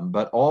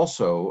 But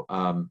also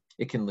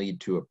it can lead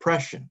to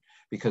oppression,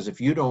 because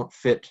if you don't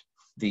fit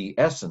the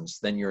essence,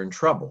 then you're in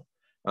trouble.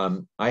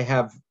 I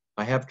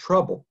have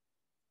trouble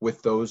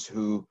with those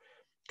who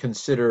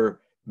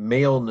consider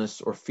maleness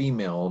or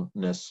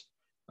femaleness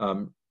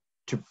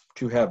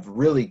to have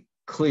really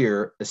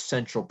clear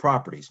essential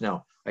properties.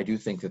 Now, I do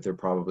think that there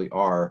probably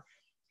are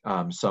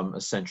some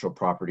essential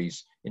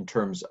properties in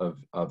terms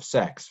of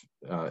sex,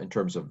 in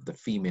terms of the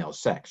female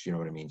sex, you know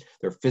what I mean?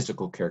 There are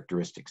physical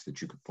characteristics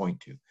that you could point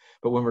to.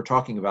 But when we're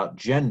talking about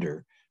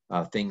gender,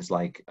 things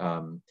like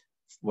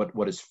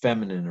what is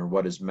feminine or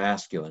what is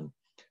masculine,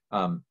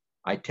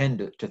 I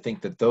tend to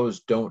think that those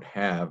don't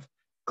have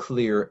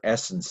clear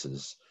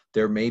essences.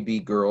 There may be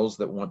girls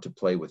that want to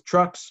play with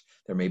trucks.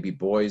 There may be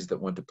boys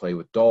that want to play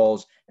with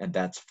dolls, and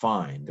that's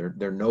fine.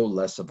 They're no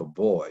less of a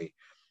boy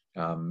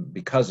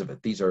because of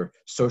it. These are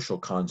social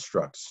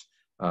constructs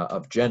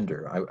of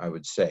gender, I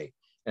would say.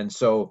 And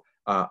so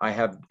I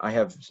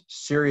have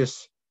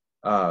serious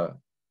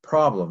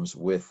problems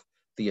with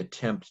the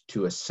attempt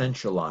to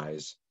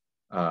essentialize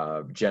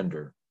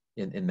gender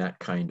in that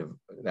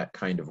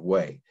kind of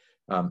way.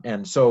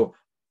 And so,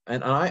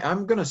 and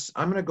I'm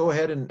gonna go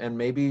ahead and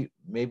maybe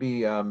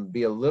be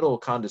a little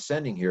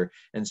condescending here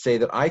and say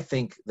that I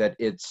think that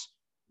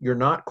you're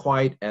not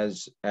quite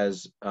as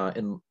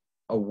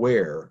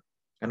aware.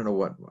 I don't know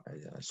what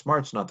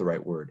smart's not the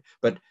right word,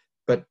 but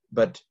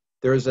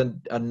there's a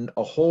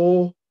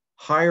whole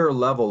higher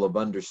level of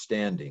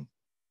understanding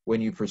when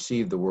you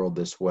perceive the world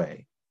this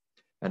way.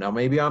 And now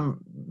maybe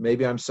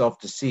I'm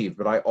self-deceived,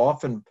 but I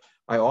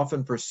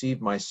often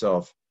perceive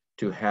myself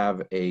to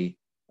have a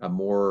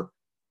more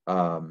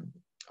a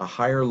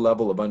higher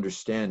level of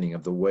understanding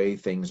of the way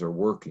things are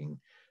working,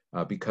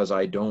 because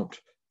I don't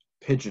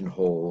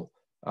pigeonhole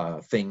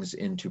things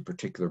into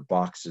particular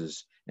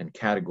boxes and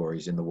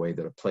categories in the way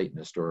that a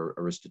Platonist or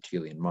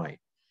Aristotelian might.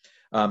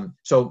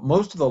 So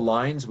most of the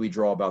lines we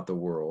draw about the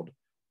world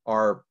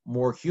are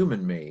more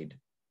human-made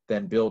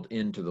than built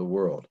into the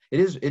world. It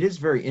is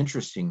very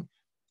interesting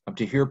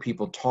to hear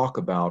people talk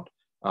about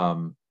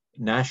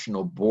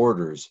national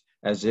borders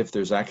as if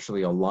there's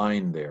actually a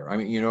line there. I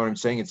mean, you know what I'm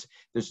saying?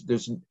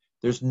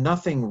 There's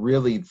nothing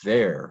really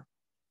there.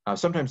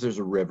 Sometimes there's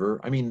a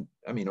river. I mean,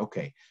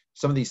 okay,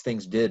 some of these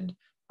things did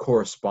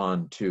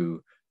correspond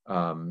to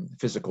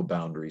physical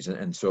boundaries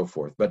and so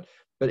forth, but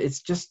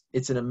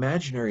it's an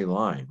imaginary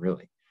line,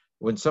 really.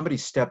 When somebody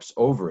steps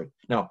over it,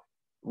 now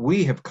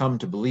we have come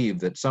to believe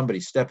that somebody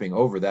stepping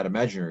over that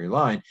imaginary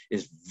line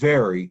is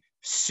very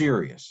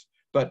serious,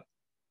 but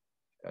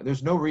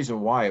there's no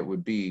reason why it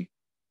would be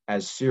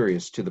as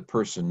serious to the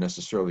person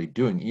necessarily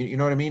doing it. You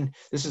know what I mean?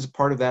 This is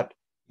part of that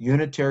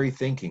unitary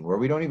thinking where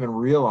we don't even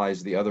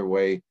realize the other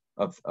way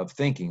of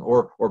thinking,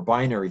 or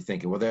binary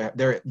thinking. Well,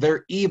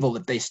 they're evil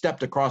if they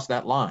stepped across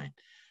that line.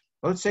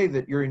 Well, let's say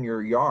that you're in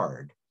your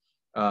yard,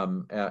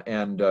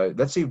 and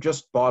let's say you've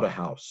just bought a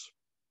house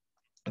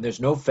and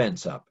there's no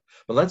fence up.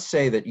 But let's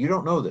say that you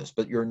don't know this,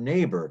 but your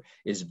neighbor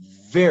is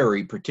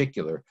very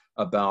particular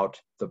about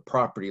the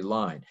property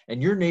line,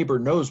 and your neighbor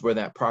knows where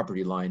that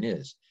property line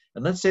is.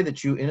 And let's say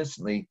that you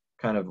innocently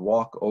kind of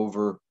walk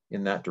over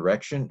in that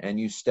direction and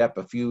you step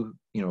a few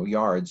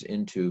yards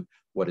into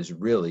what is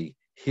really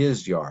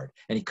his yard,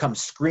 and he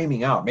comes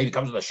screaming out, maybe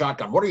comes with a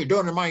shotgun. What are you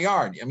doing in my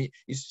yard? I mean,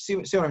 you see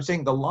what I'm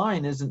saying? The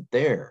line isn't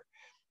there.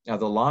 Now,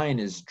 the line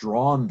is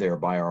drawn there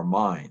by our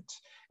minds.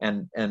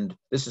 And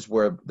this is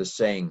where the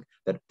saying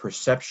that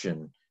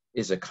perception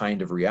is a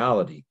kind of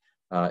reality,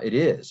 it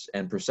is.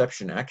 And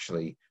perception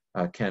actually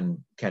can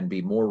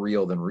be more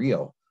real than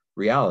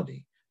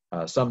reality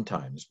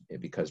sometimes,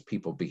 because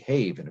people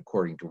behave in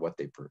according to what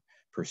they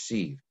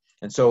perceive.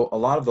 And so a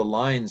lot of the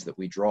lines that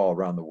we draw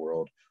around the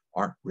world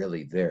aren't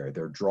really there.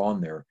 They're drawn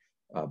there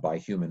by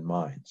human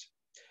minds.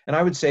 And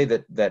I would say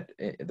that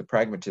the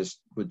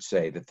pragmatist would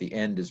say that the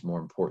end is more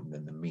important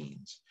than the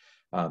means.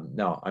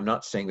 Now, I'm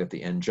not saying that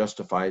the end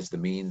justifies the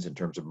means in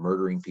terms of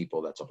murdering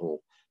people. That's a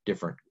whole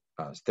different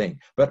thing.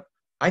 But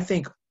I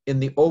think in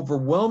the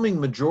overwhelming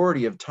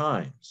majority of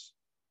times,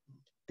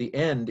 the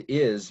end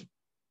is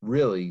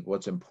really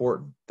what's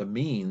important. The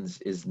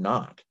means is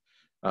not.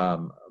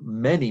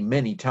 Many,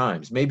 many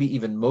times, maybe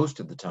even most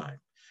of the time.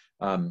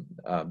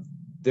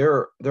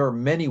 There are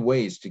many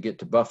ways to get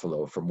to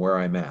Buffalo from where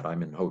I'm at.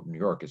 I'm in Houghton, New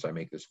York, as I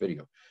make this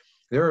video.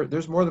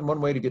 There's more than one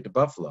way to get to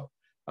Buffalo.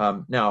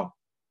 Now,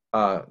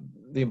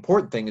 the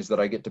important thing is that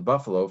I get to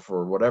Buffalo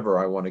for whatever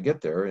I want to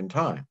get there in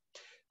time.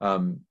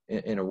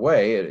 In a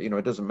way,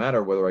 it doesn't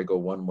matter whether I go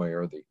one way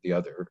or the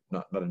other,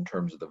 not in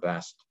terms of the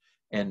vast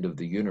end of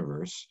the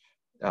universe.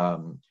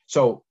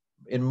 So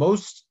in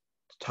most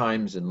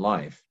times in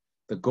life,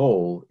 the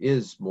goal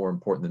is more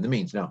important than the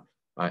means. Now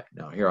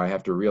here I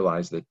have to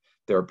realize that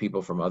there are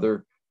people from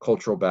other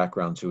cultural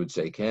backgrounds who would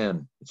say,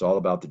 Ken, it's all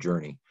about the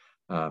journey.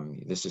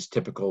 This is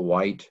typical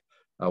white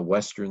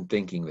Western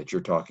thinking that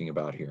you're talking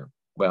about here.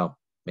 Well,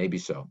 maybe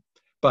so.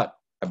 But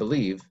I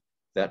believe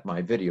that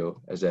my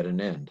video is at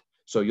an end.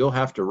 So you'll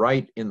have to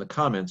write in the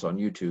comments on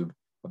YouTube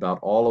about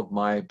all of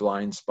my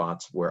blind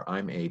spots where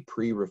I'm a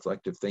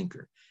pre-reflective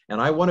thinker. And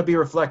I want to be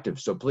reflective,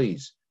 so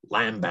please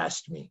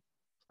lambast me.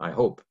 I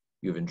hope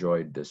you've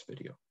enjoyed this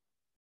video.